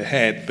MRI of the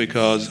head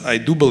because I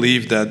do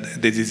believe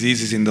that the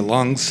disease is in the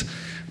lungs,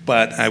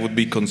 but I would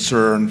be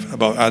concerned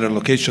about other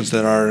locations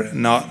that are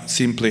not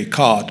simply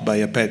caught by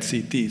a PET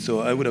CT.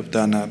 So I would have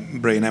done a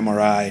brain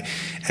MRI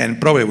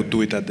and probably would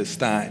do it at this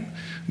time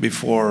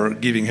before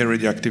giving her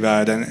radioactive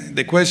iodine.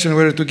 The question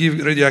whether to give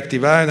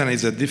radioactive iodine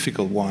is a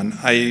difficult one.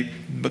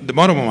 But the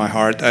bottom of my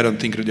heart, I don't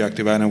think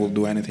radioactive iodine will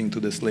do anything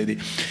to this lady.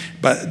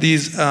 But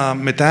these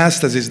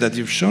metastases that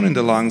you've shown in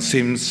the lungs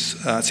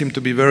seem to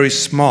be very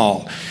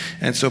small.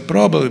 And so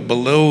probably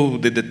below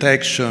the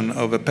detection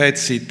of a PET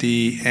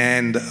CT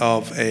and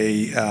of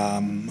a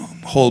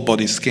whole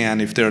body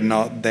scan, if they're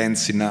not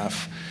dense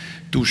enough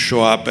to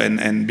show up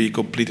and be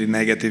completely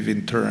negative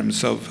in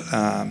terms of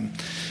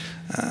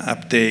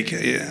uptake.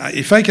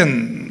 If I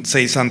can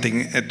say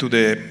something to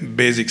the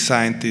basic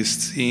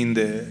scientists in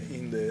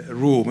the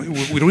room,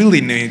 we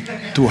really need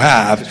to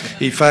have,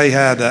 if I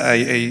had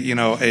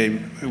a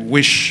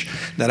wish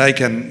that I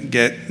can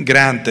get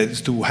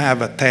granted, to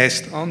have a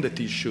test on the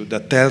tissue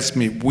that tells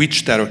me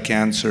which type of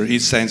cancer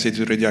is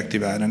sensitive to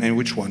radioactive iodine and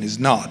which one is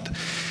not.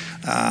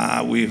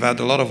 We've had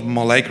a lot of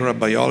molecular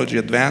biology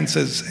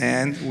advances,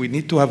 and we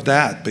need to have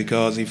that,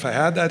 because if I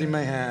had that in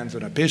my hands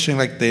on a patient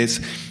like this,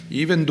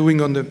 even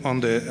doing on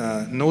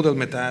the nodal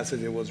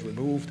metastasis was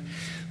removed,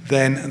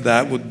 then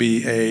that would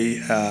be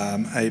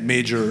a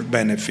major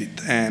benefit.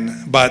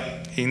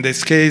 But in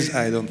this case,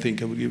 I don't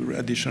think I would give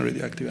additional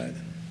radioactive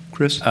iodine.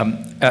 Chris?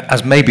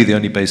 As maybe the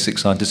only basic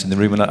scientist in the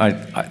room,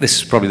 and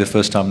this is probably the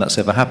first time that's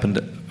ever happened,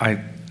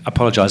 I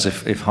apologize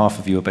if half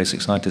of you are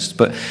basic scientists,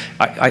 but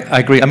I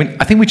agree. I mean,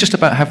 I think we just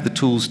about have the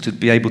tools to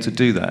be able to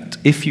do that.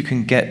 If you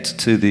can get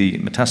to the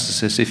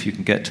metastasis, if you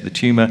can get to the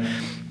tumor,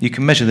 you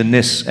can measure the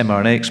NIS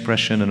mRNA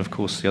expression and, of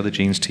course, the other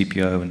genes,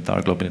 TPO and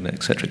thyroglobulin,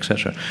 et cetera, et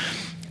cetera.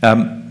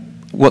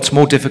 What's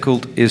more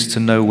difficult is to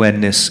know where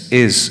NIS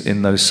is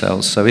in those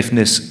cells. So if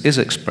NIS is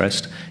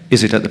expressed,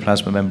 is it at the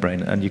plasma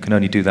membrane? And you can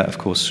only do that, of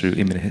course, through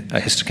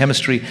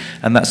immunohistochemistry,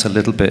 and that's a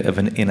little bit of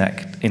an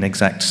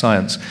inexact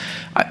science.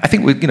 I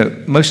think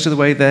we're most of the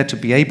way there to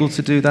be able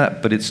to do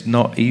that, but it's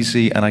not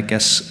easy, and I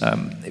guess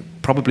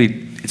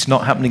probably it's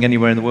not happening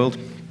anywhere in the world,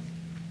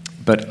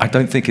 but I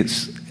don't think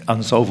it's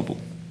unsolvable.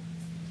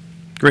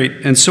 Great.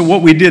 And so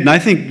what we did, and I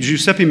think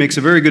Giuseppe makes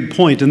a very good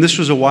point, and this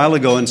was a while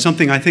ago, and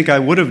something I think I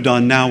would have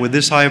done now with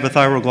this high of a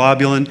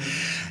thyroglobulin.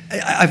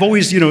 I've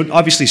always,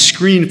 obviously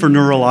screened for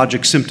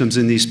neurologic symptoms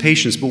in these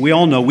patients, but we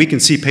all know we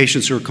can see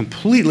patients who are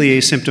completely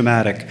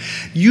asymptomatic.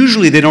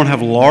 Usually they don't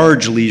have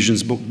large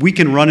lesions, but we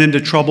can run into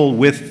trouble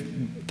with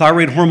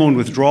thyroid hormone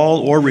withdrawal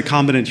or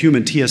recombinant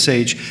human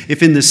TSH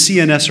if in the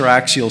CNS or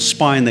axial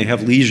spine they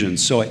have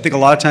lesions. So I think a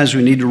lot of times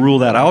we need to rule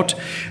that out.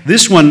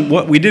 This one,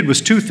 what we did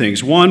was two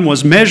things. One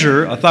was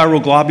measure a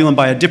thyroglobulin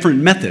by a different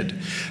method.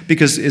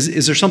 Because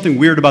is there something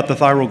weird about the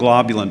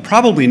thyroglobulin?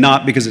 Probably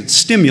not, because it's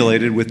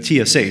stimulated with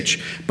TSH.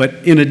 But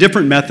in a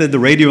different method, the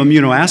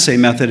radioimmunoassay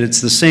method,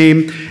 it's the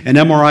same. An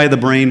MRI of the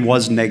brain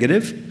was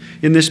negative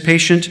in this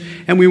patient.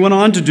 And we went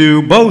on to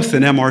do both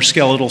an MR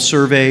skeletal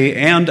survey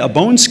and a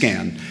bone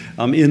scan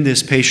in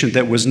this patient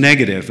that was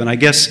negative. And I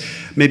guess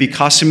maybe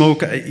Cosimo,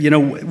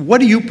 what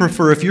do you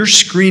prefer if you're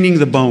screening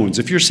the bones?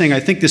 If you're saying, I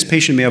think this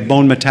patient may have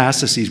bone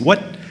metastases, what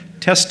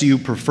test do you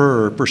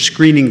prefer for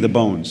screening the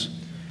bones?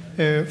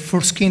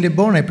 For screening the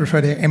bone, I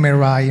prefer the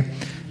MRI.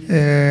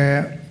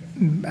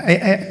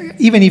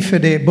 Even if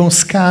the bone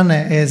scan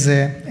has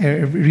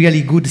a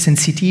really good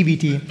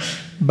sensitivity,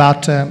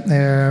 but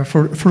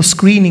for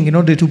screening, in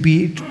order in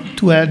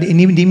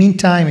the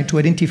meantime, to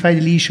identify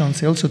the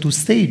lesions, also to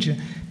stage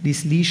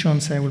these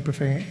lesions, I will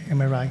prefer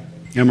MRI.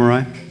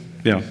 MRI?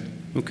 Yeah.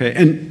 Okay.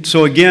 And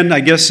so again, I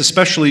guess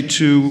especially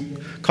to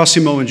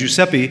Cosimo and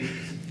Giuseppe,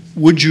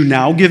 would you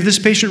now give this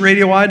patient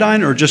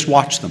radioiodine or just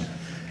watch them?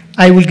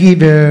 I will give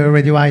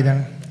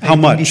radioiodine. How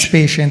much? These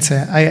patients,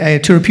 a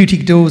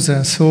therapeutic dose,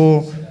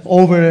 so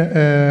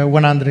over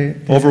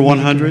 100. Over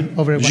 100?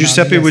 Over 100,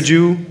 Giuseppe, yes. would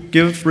you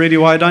give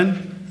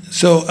radioiodine?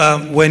 So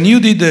when you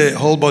did the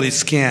whole body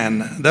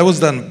scan, that was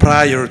done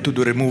prior to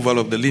the removal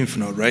of the lymph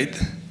node, right?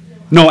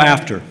 No,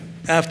 after.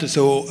 After,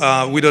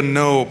 so we don't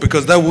know,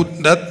 because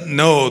that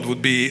node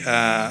would be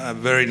a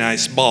very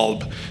nice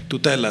bulb to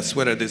tell us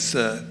whether this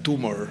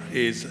tumor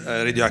is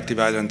radioactive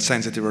iodine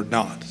sensitive or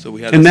not. So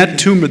we had and that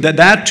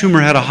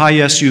tumor had a high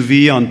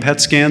SUV on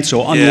PET scan,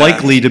 so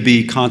unlikely to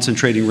be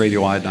concentrating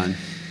radioiodine.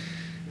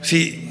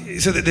 See,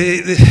 so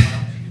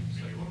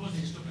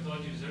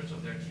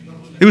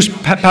it was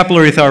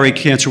papillary thyroid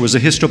cancer. Was the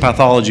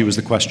histopathology was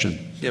the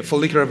question? Yeah,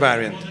 follicular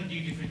variant.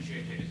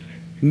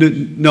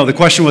 No, the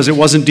question was it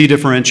wasn't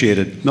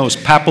dedifferentiated. No, it was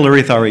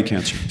papillary thyroid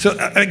cancer. So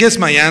I guess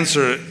my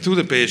answer to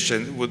the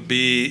patient would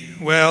be,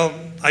 well,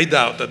 I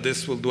doubt that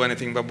this will do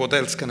anything, but what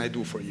else can I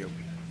do for you?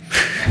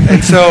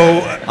 And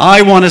so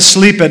I want to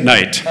sleep at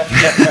night.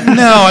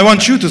 No, I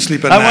want you to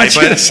sleep at night.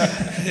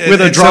 With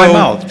a dry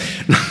mouth.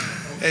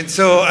 And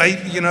so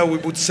we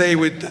would say,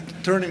 with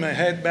turning my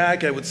head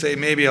back, I would say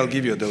maybe I'll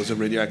give you a dose of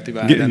radioactive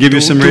iodine. Give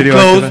you some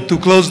radioactive to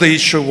close the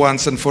issue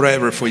once and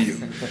forever for you.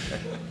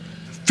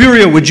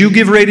 Furio, would you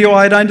give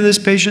radioiodine to this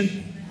patient?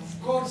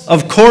 Of course.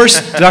 Of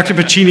course, Dr.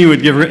 Pacini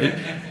would give.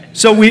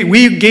 So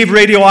we gave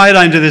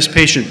radioiodine to this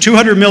patient,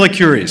 200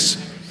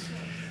 millicuries.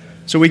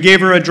 So we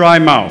gave her a dry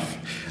mouth.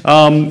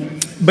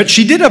 But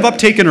she did have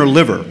uptake in her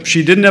liver.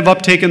 She didn't have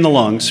uptake in the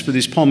lungs for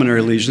these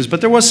pulmonary lesions,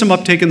 but there was some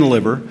uptake in the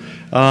liver.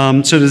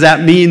 So does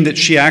that mean that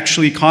she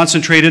actually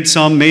concentrated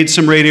some, made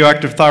some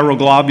radioactive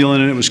thyroglobulin,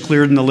 and it was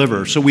cleared in the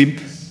liver? So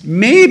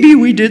maybe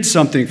we did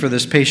something for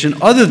this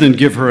patient other than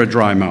give her a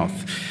dry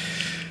mouth.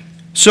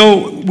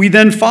 So we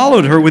then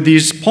followed her with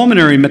these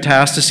pulmonary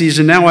metastases,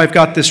 and now I've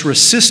got this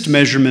RECIST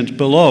measurement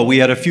below. We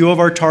had a few of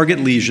our target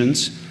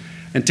lesions,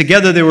 and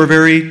together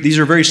these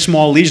are very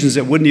small lesions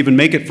that wouldn't even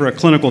make it for a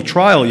clinical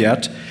trial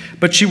yet.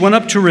 But she went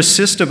up to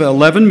RECIST of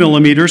 11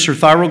 millimeters. Her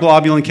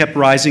thyroglobulin kept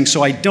rising,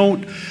 so I've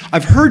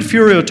heard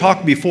Furio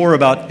talk before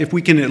about if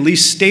we can at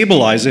least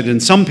stabilize it in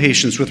some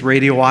patients with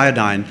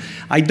radioiodine.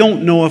 I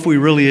don't know if we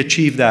really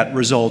achieved that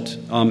result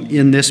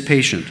in this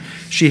patient.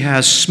 She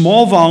has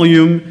small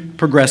volume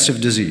progressive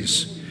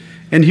disease.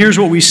 And here's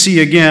what we see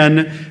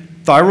again,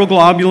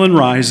 thyroglobulin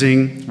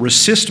rising,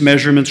 RECIST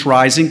measurements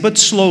rising, but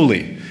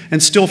slowly.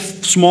 and still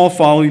small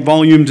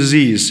volume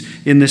disease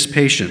in this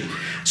patient.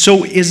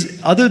 So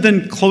other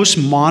than close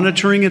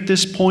monitoring at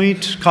this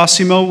point,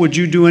 Cosimo, would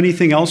you do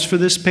anything else for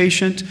this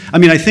patient? I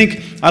mean, I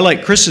think, I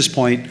like Chris's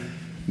point,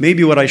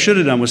 maybe what I should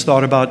have done was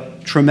thought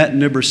about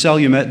trametinib or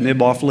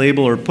selumetinib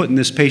off-label or putting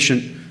this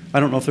patient, I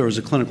don't know if there was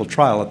a clinical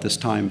trial at this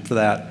time for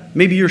that.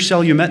 Maybe your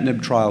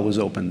selumetinib trial was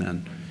open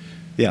then.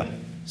 Yeah.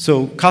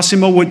 So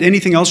Cosimo,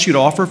 anything else you'd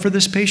offer for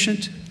this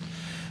patient?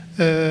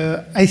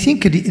 I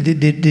think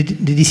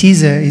the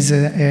disease is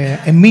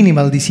a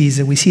minimal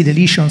disease. We see the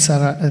lesions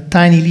are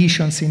tiny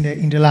lesions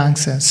in the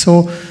lungs.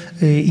 So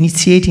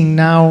initiating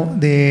now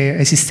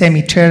a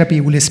systemic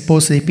therapy will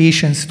expose the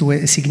patients to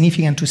a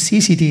significant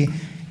toxicity,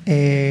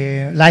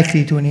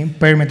 likely to an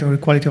impairment of the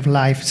quality of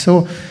life.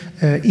 So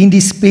in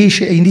this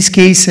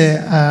case,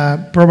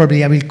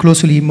 probably I will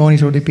closely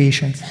monitor the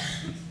patients.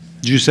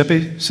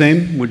 Giuseppe,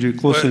 same? Would you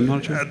closely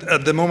monitor?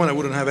 At the moment, I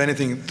wouldn't have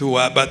anything to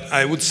add, but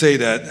I would say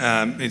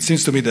that it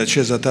seems to me that she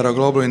has a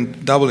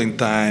thyroglobulin doubling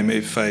time,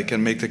 if I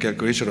can make the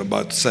calculation,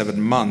 about 7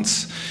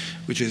 months,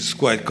 which is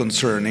quite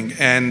concerning.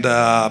 And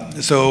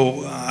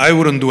so I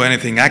wouldn't do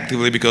anything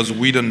actively because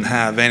we don't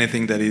have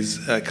anything that is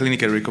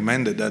clinically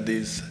recommended at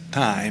this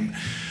time.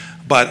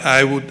 But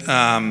I would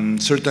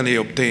certainly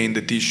obtain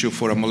the tissue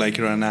for a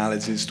molecular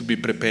analysis to be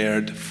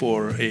prepared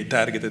for a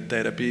targeted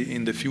therapy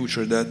in the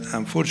future that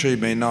unfortunately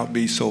may not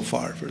be so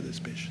far for this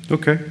patient.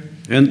 Okay.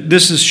 And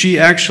she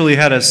actually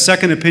had a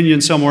second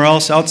opinion somewhere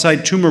else.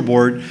 Outside Tumor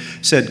Board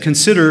said,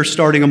 consider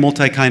starting a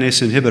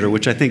multikinase inhibitor,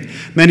 which I think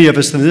many of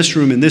us in this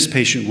room in this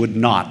patient would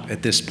not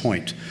at this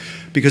point,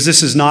 because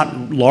this is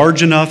not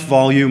large enough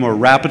volume or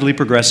rapidly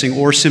progressing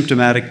or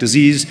symptomatic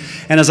disease.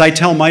 And as I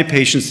tell my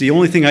patients, the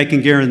only thing I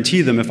can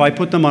guarantee them, if I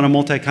put them on a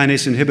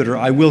multikinase inhibitor,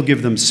 I will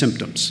give them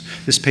symptoms.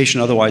 This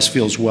patient otherwise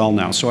feels well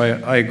now, so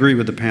I agree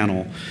with the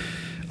panel.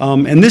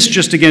 And this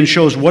just again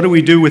shows what do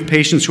we do with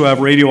patients who have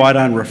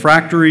radioiodine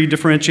refractory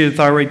differentiated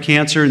thyroid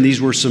cancer, and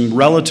these were some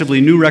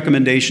relatively new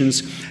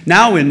recommendations,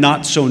 now in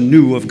not so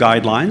new of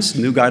guidelines.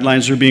 New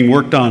guidelines are being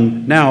worked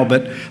on now,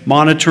 but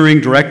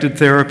monitoring, directed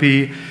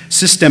therapy,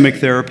 systemic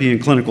therapy,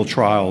 and clinical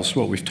trials,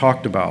 what we've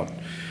talked about.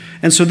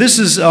 And so this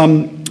is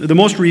the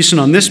most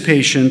recent on this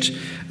patient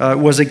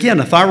was, again,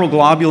 a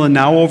thyroglobulin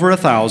now over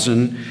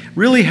 1,000,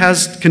 really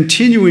has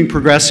continuing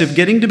progressive,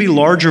 getting to be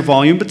larger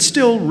volume, but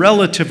still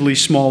relatively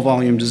small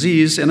volume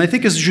disease. And I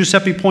think as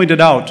Giuseppe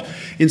pointed out,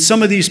 in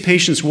some of these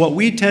patients, what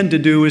we tend to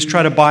do is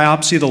try to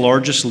biopsy the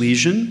largest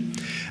lesion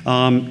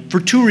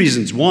for 2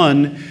 reasons.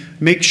 One,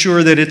 make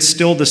sure that it's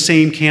still the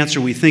same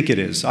cancer we think it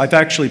is. I've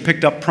actually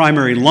picked up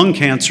primary lung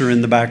cancer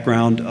in the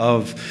background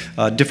of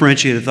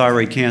differentiated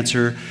thyroid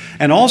cancer,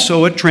 and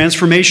also a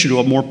transformation to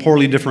a more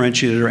poorly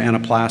differentiated or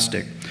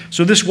anaplastic.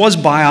 So this was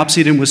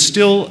biopsied and was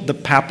still the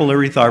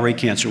papillary thyroid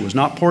cancer. It was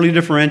not poorly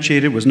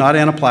differentiated, was not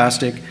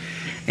anaplastic,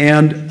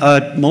 and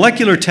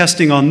molecular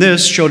testing on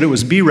this showed it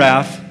was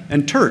BRAF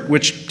and TERT,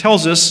 which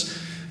tells us,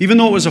 even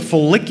though it was a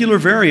follicular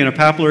variant of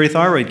papillary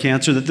thyroid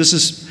cancer, that this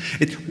is,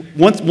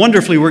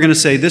 wonderfully, we're going to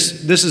say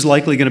this is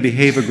likely going to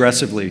behave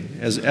aggressively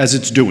as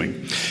it's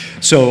doing.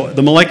 So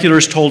the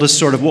moleculars told us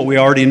sort of what we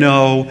already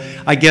know.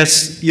 I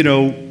guess, you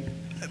know,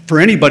 for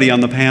anybody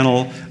on the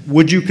panel,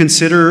 would you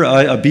consider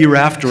a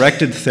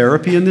BRAF-directed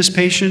therapy in this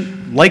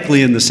patient?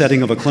 Likely in the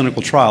setting of a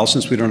clinical trial,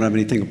 since we don't have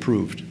anything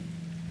approved.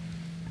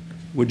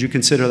 Would you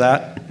consider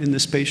that in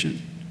this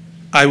patient?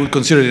 I would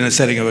consider it in a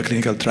setting of a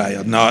clinical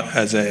trial, not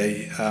as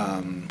a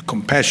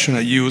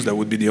compassionate use. That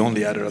would be the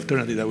only other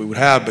alternative that we would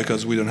have,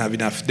 because we don't have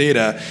enough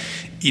data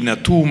in a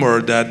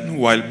tumor that,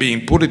 while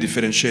being poorly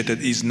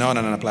differentiated, is not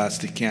an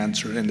anaplastic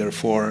cancer, and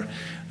therefore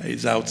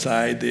is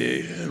outside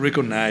the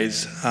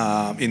recognized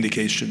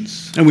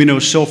indications. And we know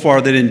so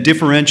far that in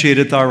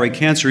differentiated thyroid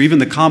cancer, even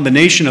the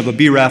combination of a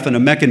BRAF and a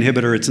MEK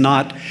inhibitor,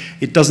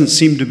 it doesn't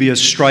seem to be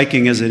as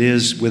striking as it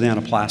is with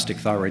anaplastic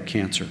thyroid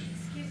cancer.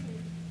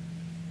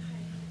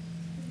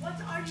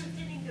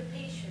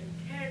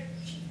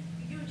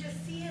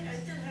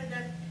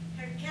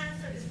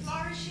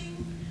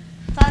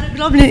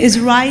 Thyroglobulin is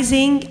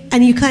rising,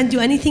 and you can't do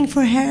anything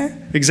for her?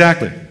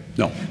 Exactly.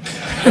 No.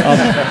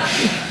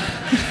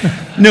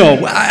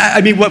 No.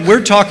 I mean, what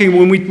we're talking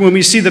when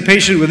we see the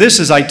patient with this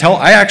is I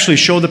actually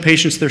show the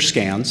patients their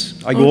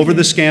scans. I go over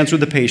the scans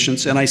with the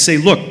patients, and I say,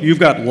 look, you've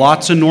got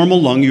lots of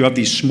normal lung. You have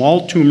these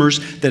small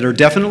tumors that are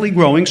definitely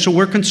growing, so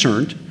we're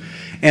concerned.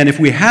 And if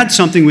we had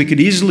something we could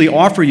easily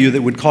offer you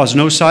that would cause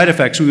no side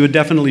effects, we would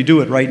definitely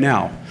do it right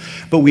now.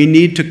 But we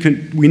need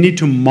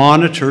to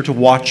monitor, to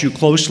watch you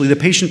closely. The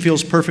patient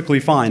feels perfectly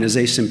fine, is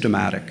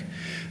asymptomatic.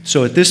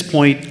 So at this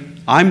point,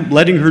 I'm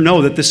letting her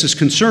know that this is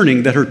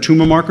concerning, that her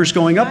tumor marker's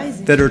going up,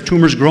 that her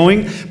tumor's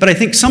growing. But I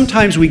think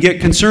sometimes we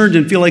get concerned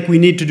and feel like we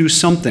need to do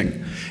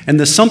something. And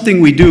the something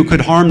we do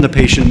could harm the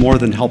patient more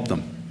than help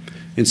them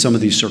in some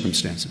of these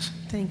circumstances.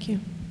 Thank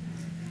you.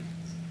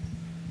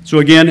 So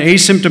again,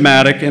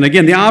 asymptomatic, and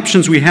again, the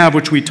options we have,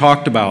 which we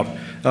talked about,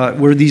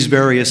 were these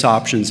various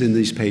options in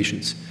these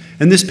patients.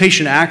 And this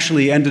patient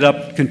actually ended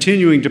up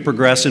continuing to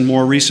progress and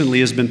more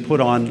recently has been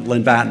put on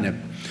lenvatinib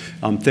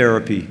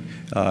therapy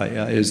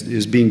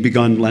is being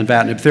begun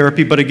lenvatinib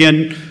therapy. But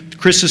again,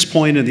 Chris's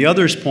point and the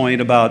others'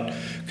 point about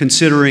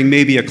considering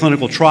maybe a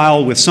clinical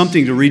trial with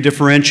something to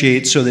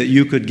redifferentiate so that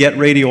you could get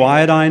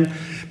radioiodine,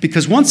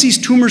 because once these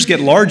tumors get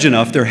large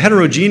enough, they're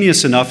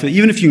heterogeneous enough that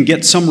even if you can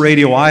get some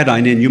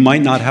radioiodine in, you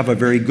might not have a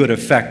very good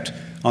effect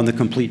on the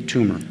complete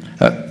tumor.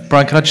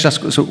 Brian, can I just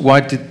ask, so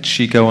why did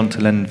she go on to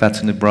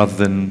lenvatinib rather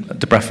than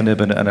dabrafenib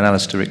and an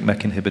allosteric MEK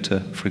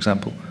inhibitor, for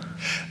example?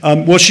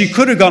 Well, she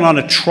could have gone on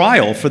a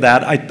trial for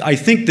that. I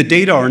think the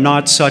data are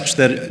not such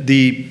that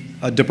the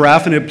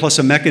dabrafenib plus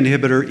a MEK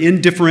inhibitor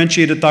in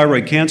differentiated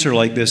thyroid cancer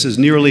like this is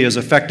nearly as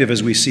effective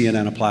as we see in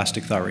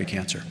anaplastic thyroid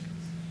cancer.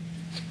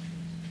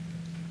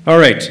 All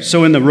right,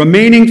 so in the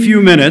remaining few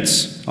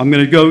minutes, I'm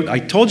going to go, I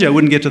told you I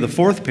wouldn't get to the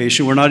fourth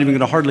patient. We're not even going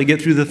to hardly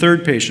get through the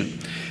third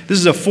patient. This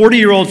is a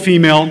 40-year-old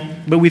female,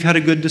 but we've had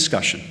a good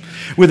discussion.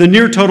 With a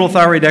near total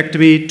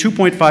thyroidectomy,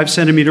 2.5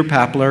 centimeter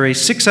papillary,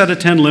 6 out of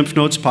 10 lymph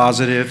nodes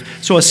positive.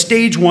 So a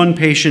stage 1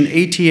 patient,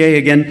 ATA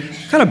again,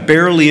 kind of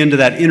barely into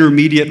that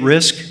intermediate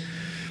risk.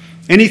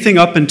 Anything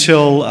up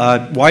until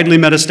widely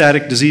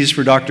metastatic disease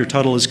for Dr.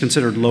 Tuttle is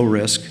considered low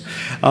risk.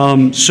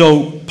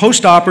 So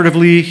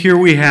post-operatively, here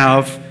we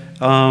have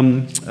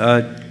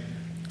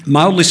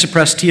mildly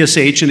suppressed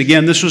TSH, and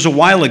again, this was a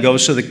while ago,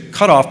 so the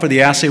cutoff for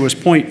the assay was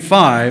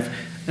 0.5,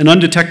 an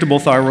undetectable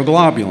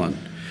thyroglobulin.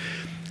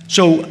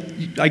 So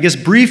I guess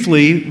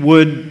briefly,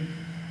 would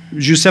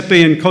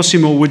Giuseppe and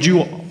Cosimo, would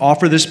you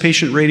offer this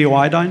patient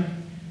radioiodine?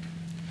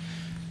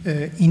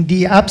 In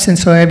the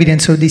absence of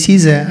evidence of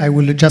disease, I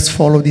will just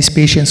follow these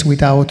patients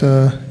without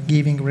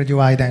giving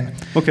radioiodine.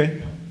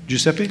 Okay.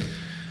 Giuseppe?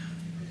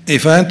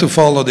 If I had to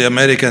follow the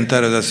American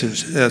Thyroid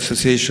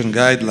Association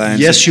guidelines...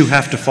 Yes, you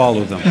have to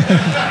follow them.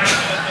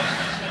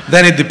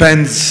 Then it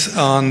depends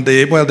on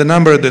the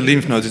number of the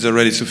lymph nodes is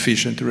already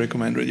sufficient to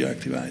recommend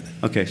radioactive iodine.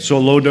 Okay, so a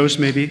low dose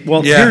maybe?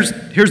 Well, yeah.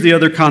 here's the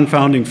other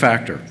confounding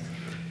factor.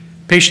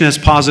 Patient has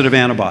positive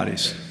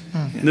antibodies.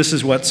 And this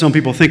is what some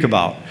people think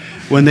about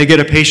when they get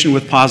a patient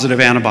with positive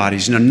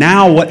antibodies.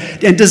 Now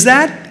what, and does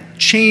that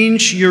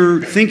change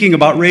your thinking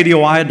about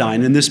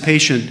radioiodine in this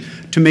patient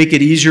to make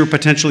it easier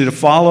potentially to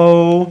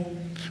follow?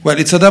 Well,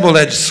 it's a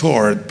double-edged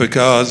sword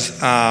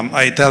because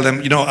I tell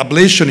them,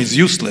 ablation is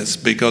useless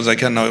because I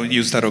cannot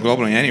use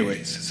thyroglobulin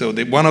anyways. So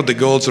one of the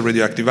goals of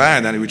radioactive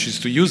iodine, which is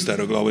to use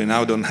thyroglobulin,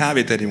 now don't have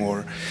it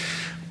anymore.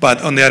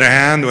 But on the other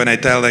hand, when I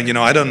tell them,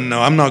 I don't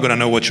know, I'm not going to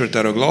know what your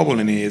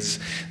thyroglobulin is,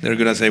 they're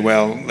going to say,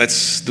 well,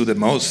 let's do the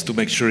most to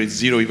make sure it's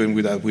zero even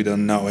without we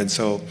don't know. And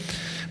so,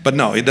 but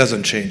no, it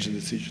doesn't change the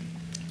decision.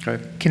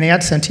 Okay. Can I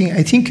add something?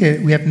 I think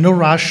we have no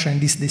rush in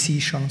this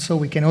decision, so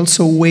we can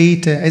also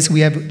wait, as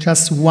we have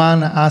just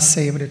one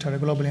assay of the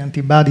thyroglobulin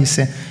antibodies,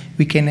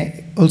 we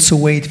can also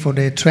wait for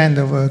the trend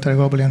of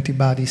thyroglobulin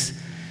antibodies.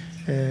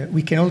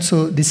 We can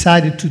also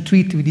decide to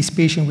treat with this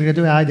patient with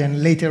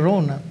radioiodine later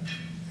on.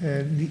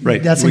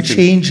 It doesn't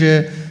change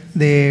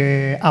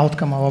the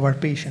outcome of our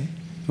patient.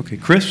 Okay,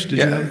 Chris, did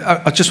you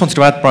I just wanted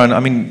to add, Brian,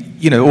 I mean,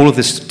 all of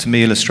this to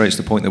me illustrates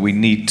the point that we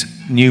need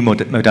new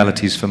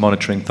modalities for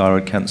monitoring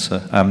thyroid cancer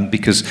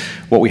because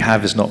what we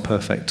have is not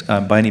perfect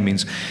by any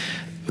means.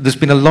 There's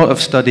been a lot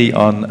of study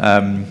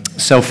on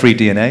cell-free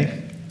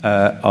DNA,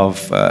 of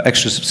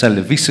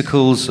extracellular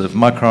vesicles, of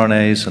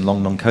microRNAs and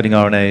long non-coding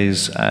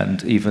RNAs,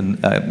 and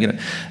even,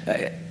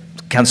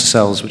 cancer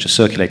cells which are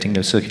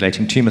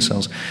circulating tumor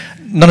cells.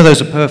 None of those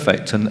are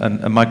perfect,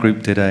 and my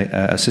group did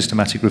a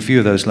systematic review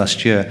of those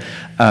last year.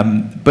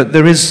 But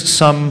there is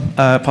some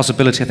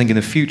possibility, I think, in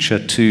the future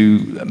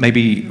to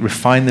maybe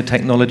refine the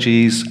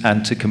technologies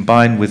and to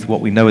combine with what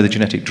we know are the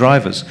genetic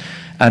drivers,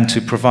 and to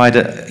provide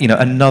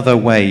another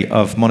way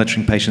of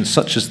monitoring patients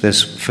such as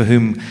this, for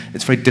whom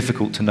it's very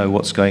difficult to know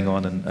what's going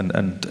on,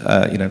 and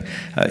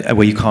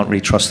where you can't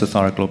really trust the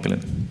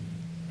thyroglobulin.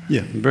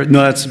 Yeah,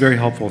 no, that's very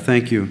helpful.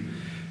 Thank you.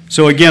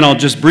 So again, I'll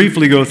just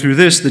briefly go through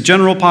this. The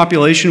general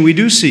population, we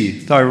do see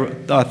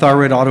thyroid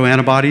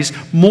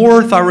autoantibodies,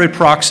 more thyroid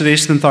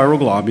peroxidase than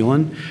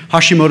thyroglobulin.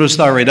 Hashimoto's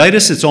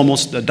thyroiditis, it's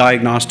almost a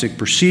diagnostic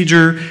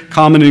procedure,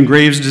 common in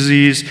Graves'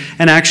 disease,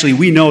 and actually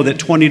we know that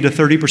 20 to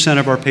 30%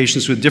 of our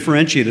patients with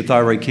differentiated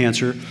thyroid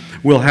cancer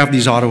will have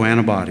these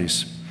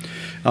autoantibodies.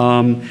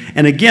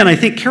 And again, I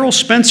think Carol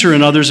Spencer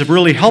and others have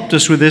really helped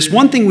us with this.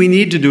 One thing we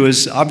need to do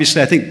is,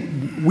 obviously, I think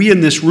we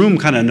in this room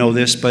kind of know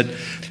this, but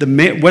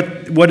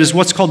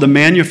what's called the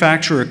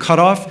manufacturer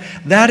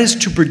cutoff, that is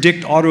to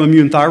predict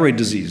autoimmune thyroid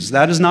disease.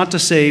 That is not to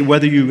say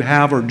whether you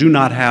have or do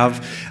not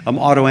have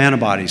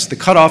autoantibodies. The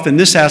cutoff in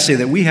this assay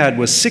that we had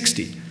was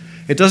 60.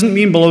 It doesn't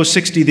mean below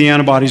 60 the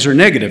antibodies are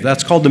negative.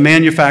 That's called the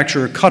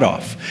manufacturer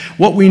cutoff.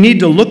 What we need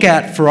to look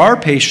at for our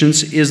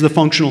patients is the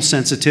functional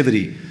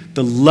sensitivity,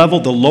 the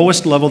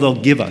lowest level they'll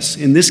give us.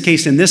 In this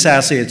case, in this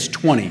assay, it's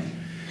 20.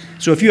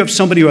 So if you have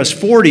somebody who has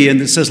 40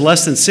 and it says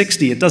less than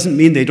 60, it doesn't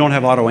mean they don't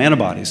have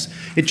autoantibodies.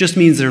 It just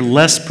means they're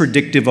less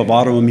predictive of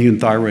autoimmune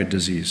thyroid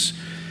disease.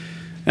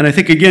 And I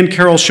think, again,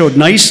 Carol showed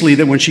nicely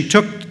that when she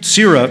took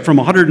sera from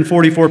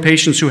 144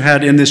 patients who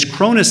had, in this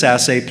Cronus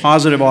assay,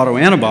 positive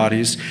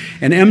autoantibodies,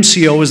 and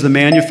MCO is the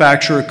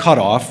manufacturer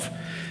cutoff,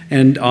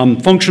 And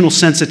functional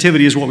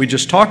sensitivity is what we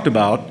just talked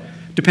about.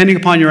 Depending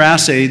upon your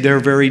assay, they're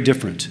very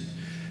different.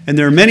 And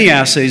there are many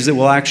assays that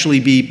will actually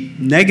be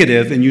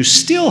negative and you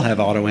still have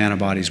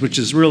autoantibodies, which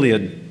is really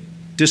a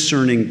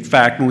discerning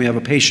fact when we have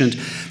a patient.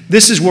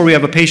 This is where we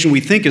have a patient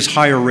we think is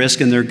higher risk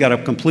and they've got a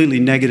completely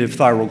negative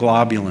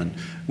thyroglobulin.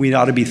 We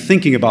ought to be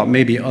thinking about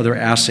maybe other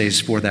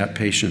assays for that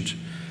patient.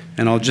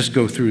 And I'll just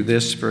go through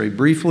this very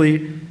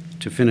briefly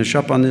to finish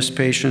up on this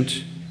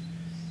patient.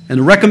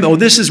 And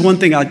this is one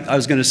thing I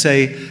was going to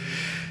say.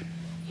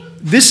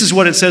 This is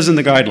what it says in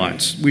the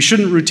guidelines. We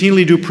shouldn't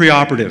routinely do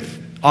preoperative.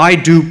 I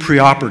do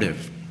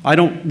preoperative. I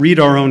don't read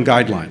our own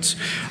guidelines.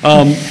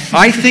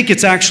 I think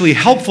it's actually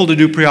helpful to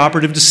do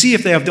preoperative to see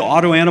if they have the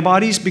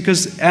autoantibodies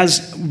because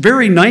as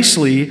very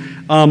nicely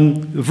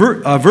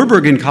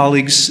Verberg and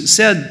colleagues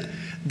said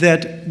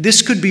that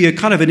this could be a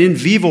kind of an in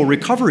vivo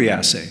recovery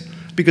assay.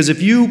 Because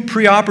if you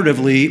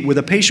preoperatively, with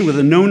a patient with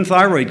a known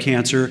thyroid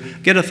cancer,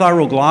 get a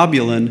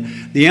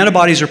thyroglobulin, the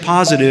antibodies are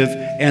positive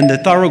and the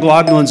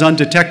thyroglobulin is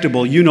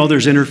undetectable, you know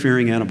there's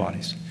interfering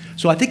antibodies.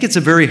 So I think it's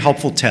a very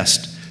helpful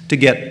test to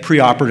get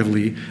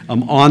preoperatively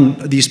on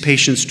these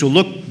patients to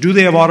look, do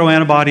they have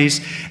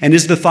autoantibodies, and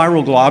is the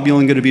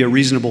thyroglobulin going to be a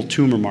reasonable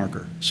tumor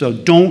marker? So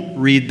don't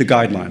read the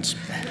guidelines.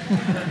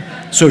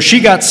 So she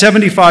got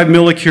 75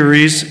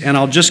 millicuries, and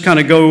I'll just kind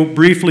of go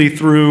briefly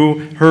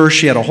through her.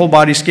 She had a whole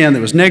body scan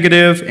that was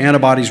negative,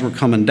 antibodies were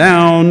coming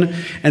down,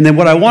 and then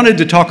what I wanted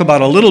to talk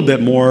about a little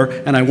bit more,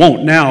 and I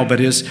won't now,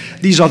 but is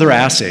these other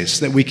assays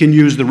that we can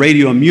use, the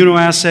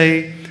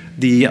radioimmunoassay,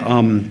 the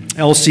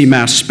LC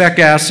mass spec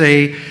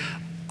assay.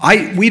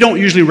 We don't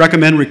usually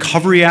recommend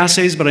recovery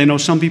assays, but I know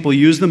some people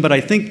use them, but I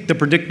think the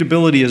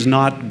predictability is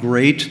not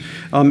great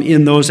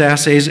in those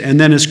assays. And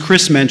then as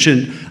Chris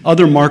mentioned,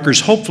 other markers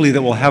hopefully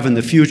that we'll have in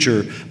the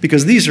future,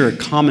 because these are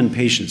common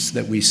patients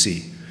that we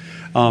see.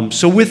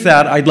 So with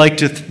that, I'd like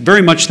to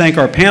very much thank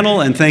our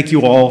panel and thank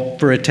you all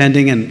for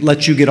attending and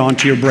let you get on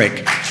to your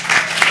break.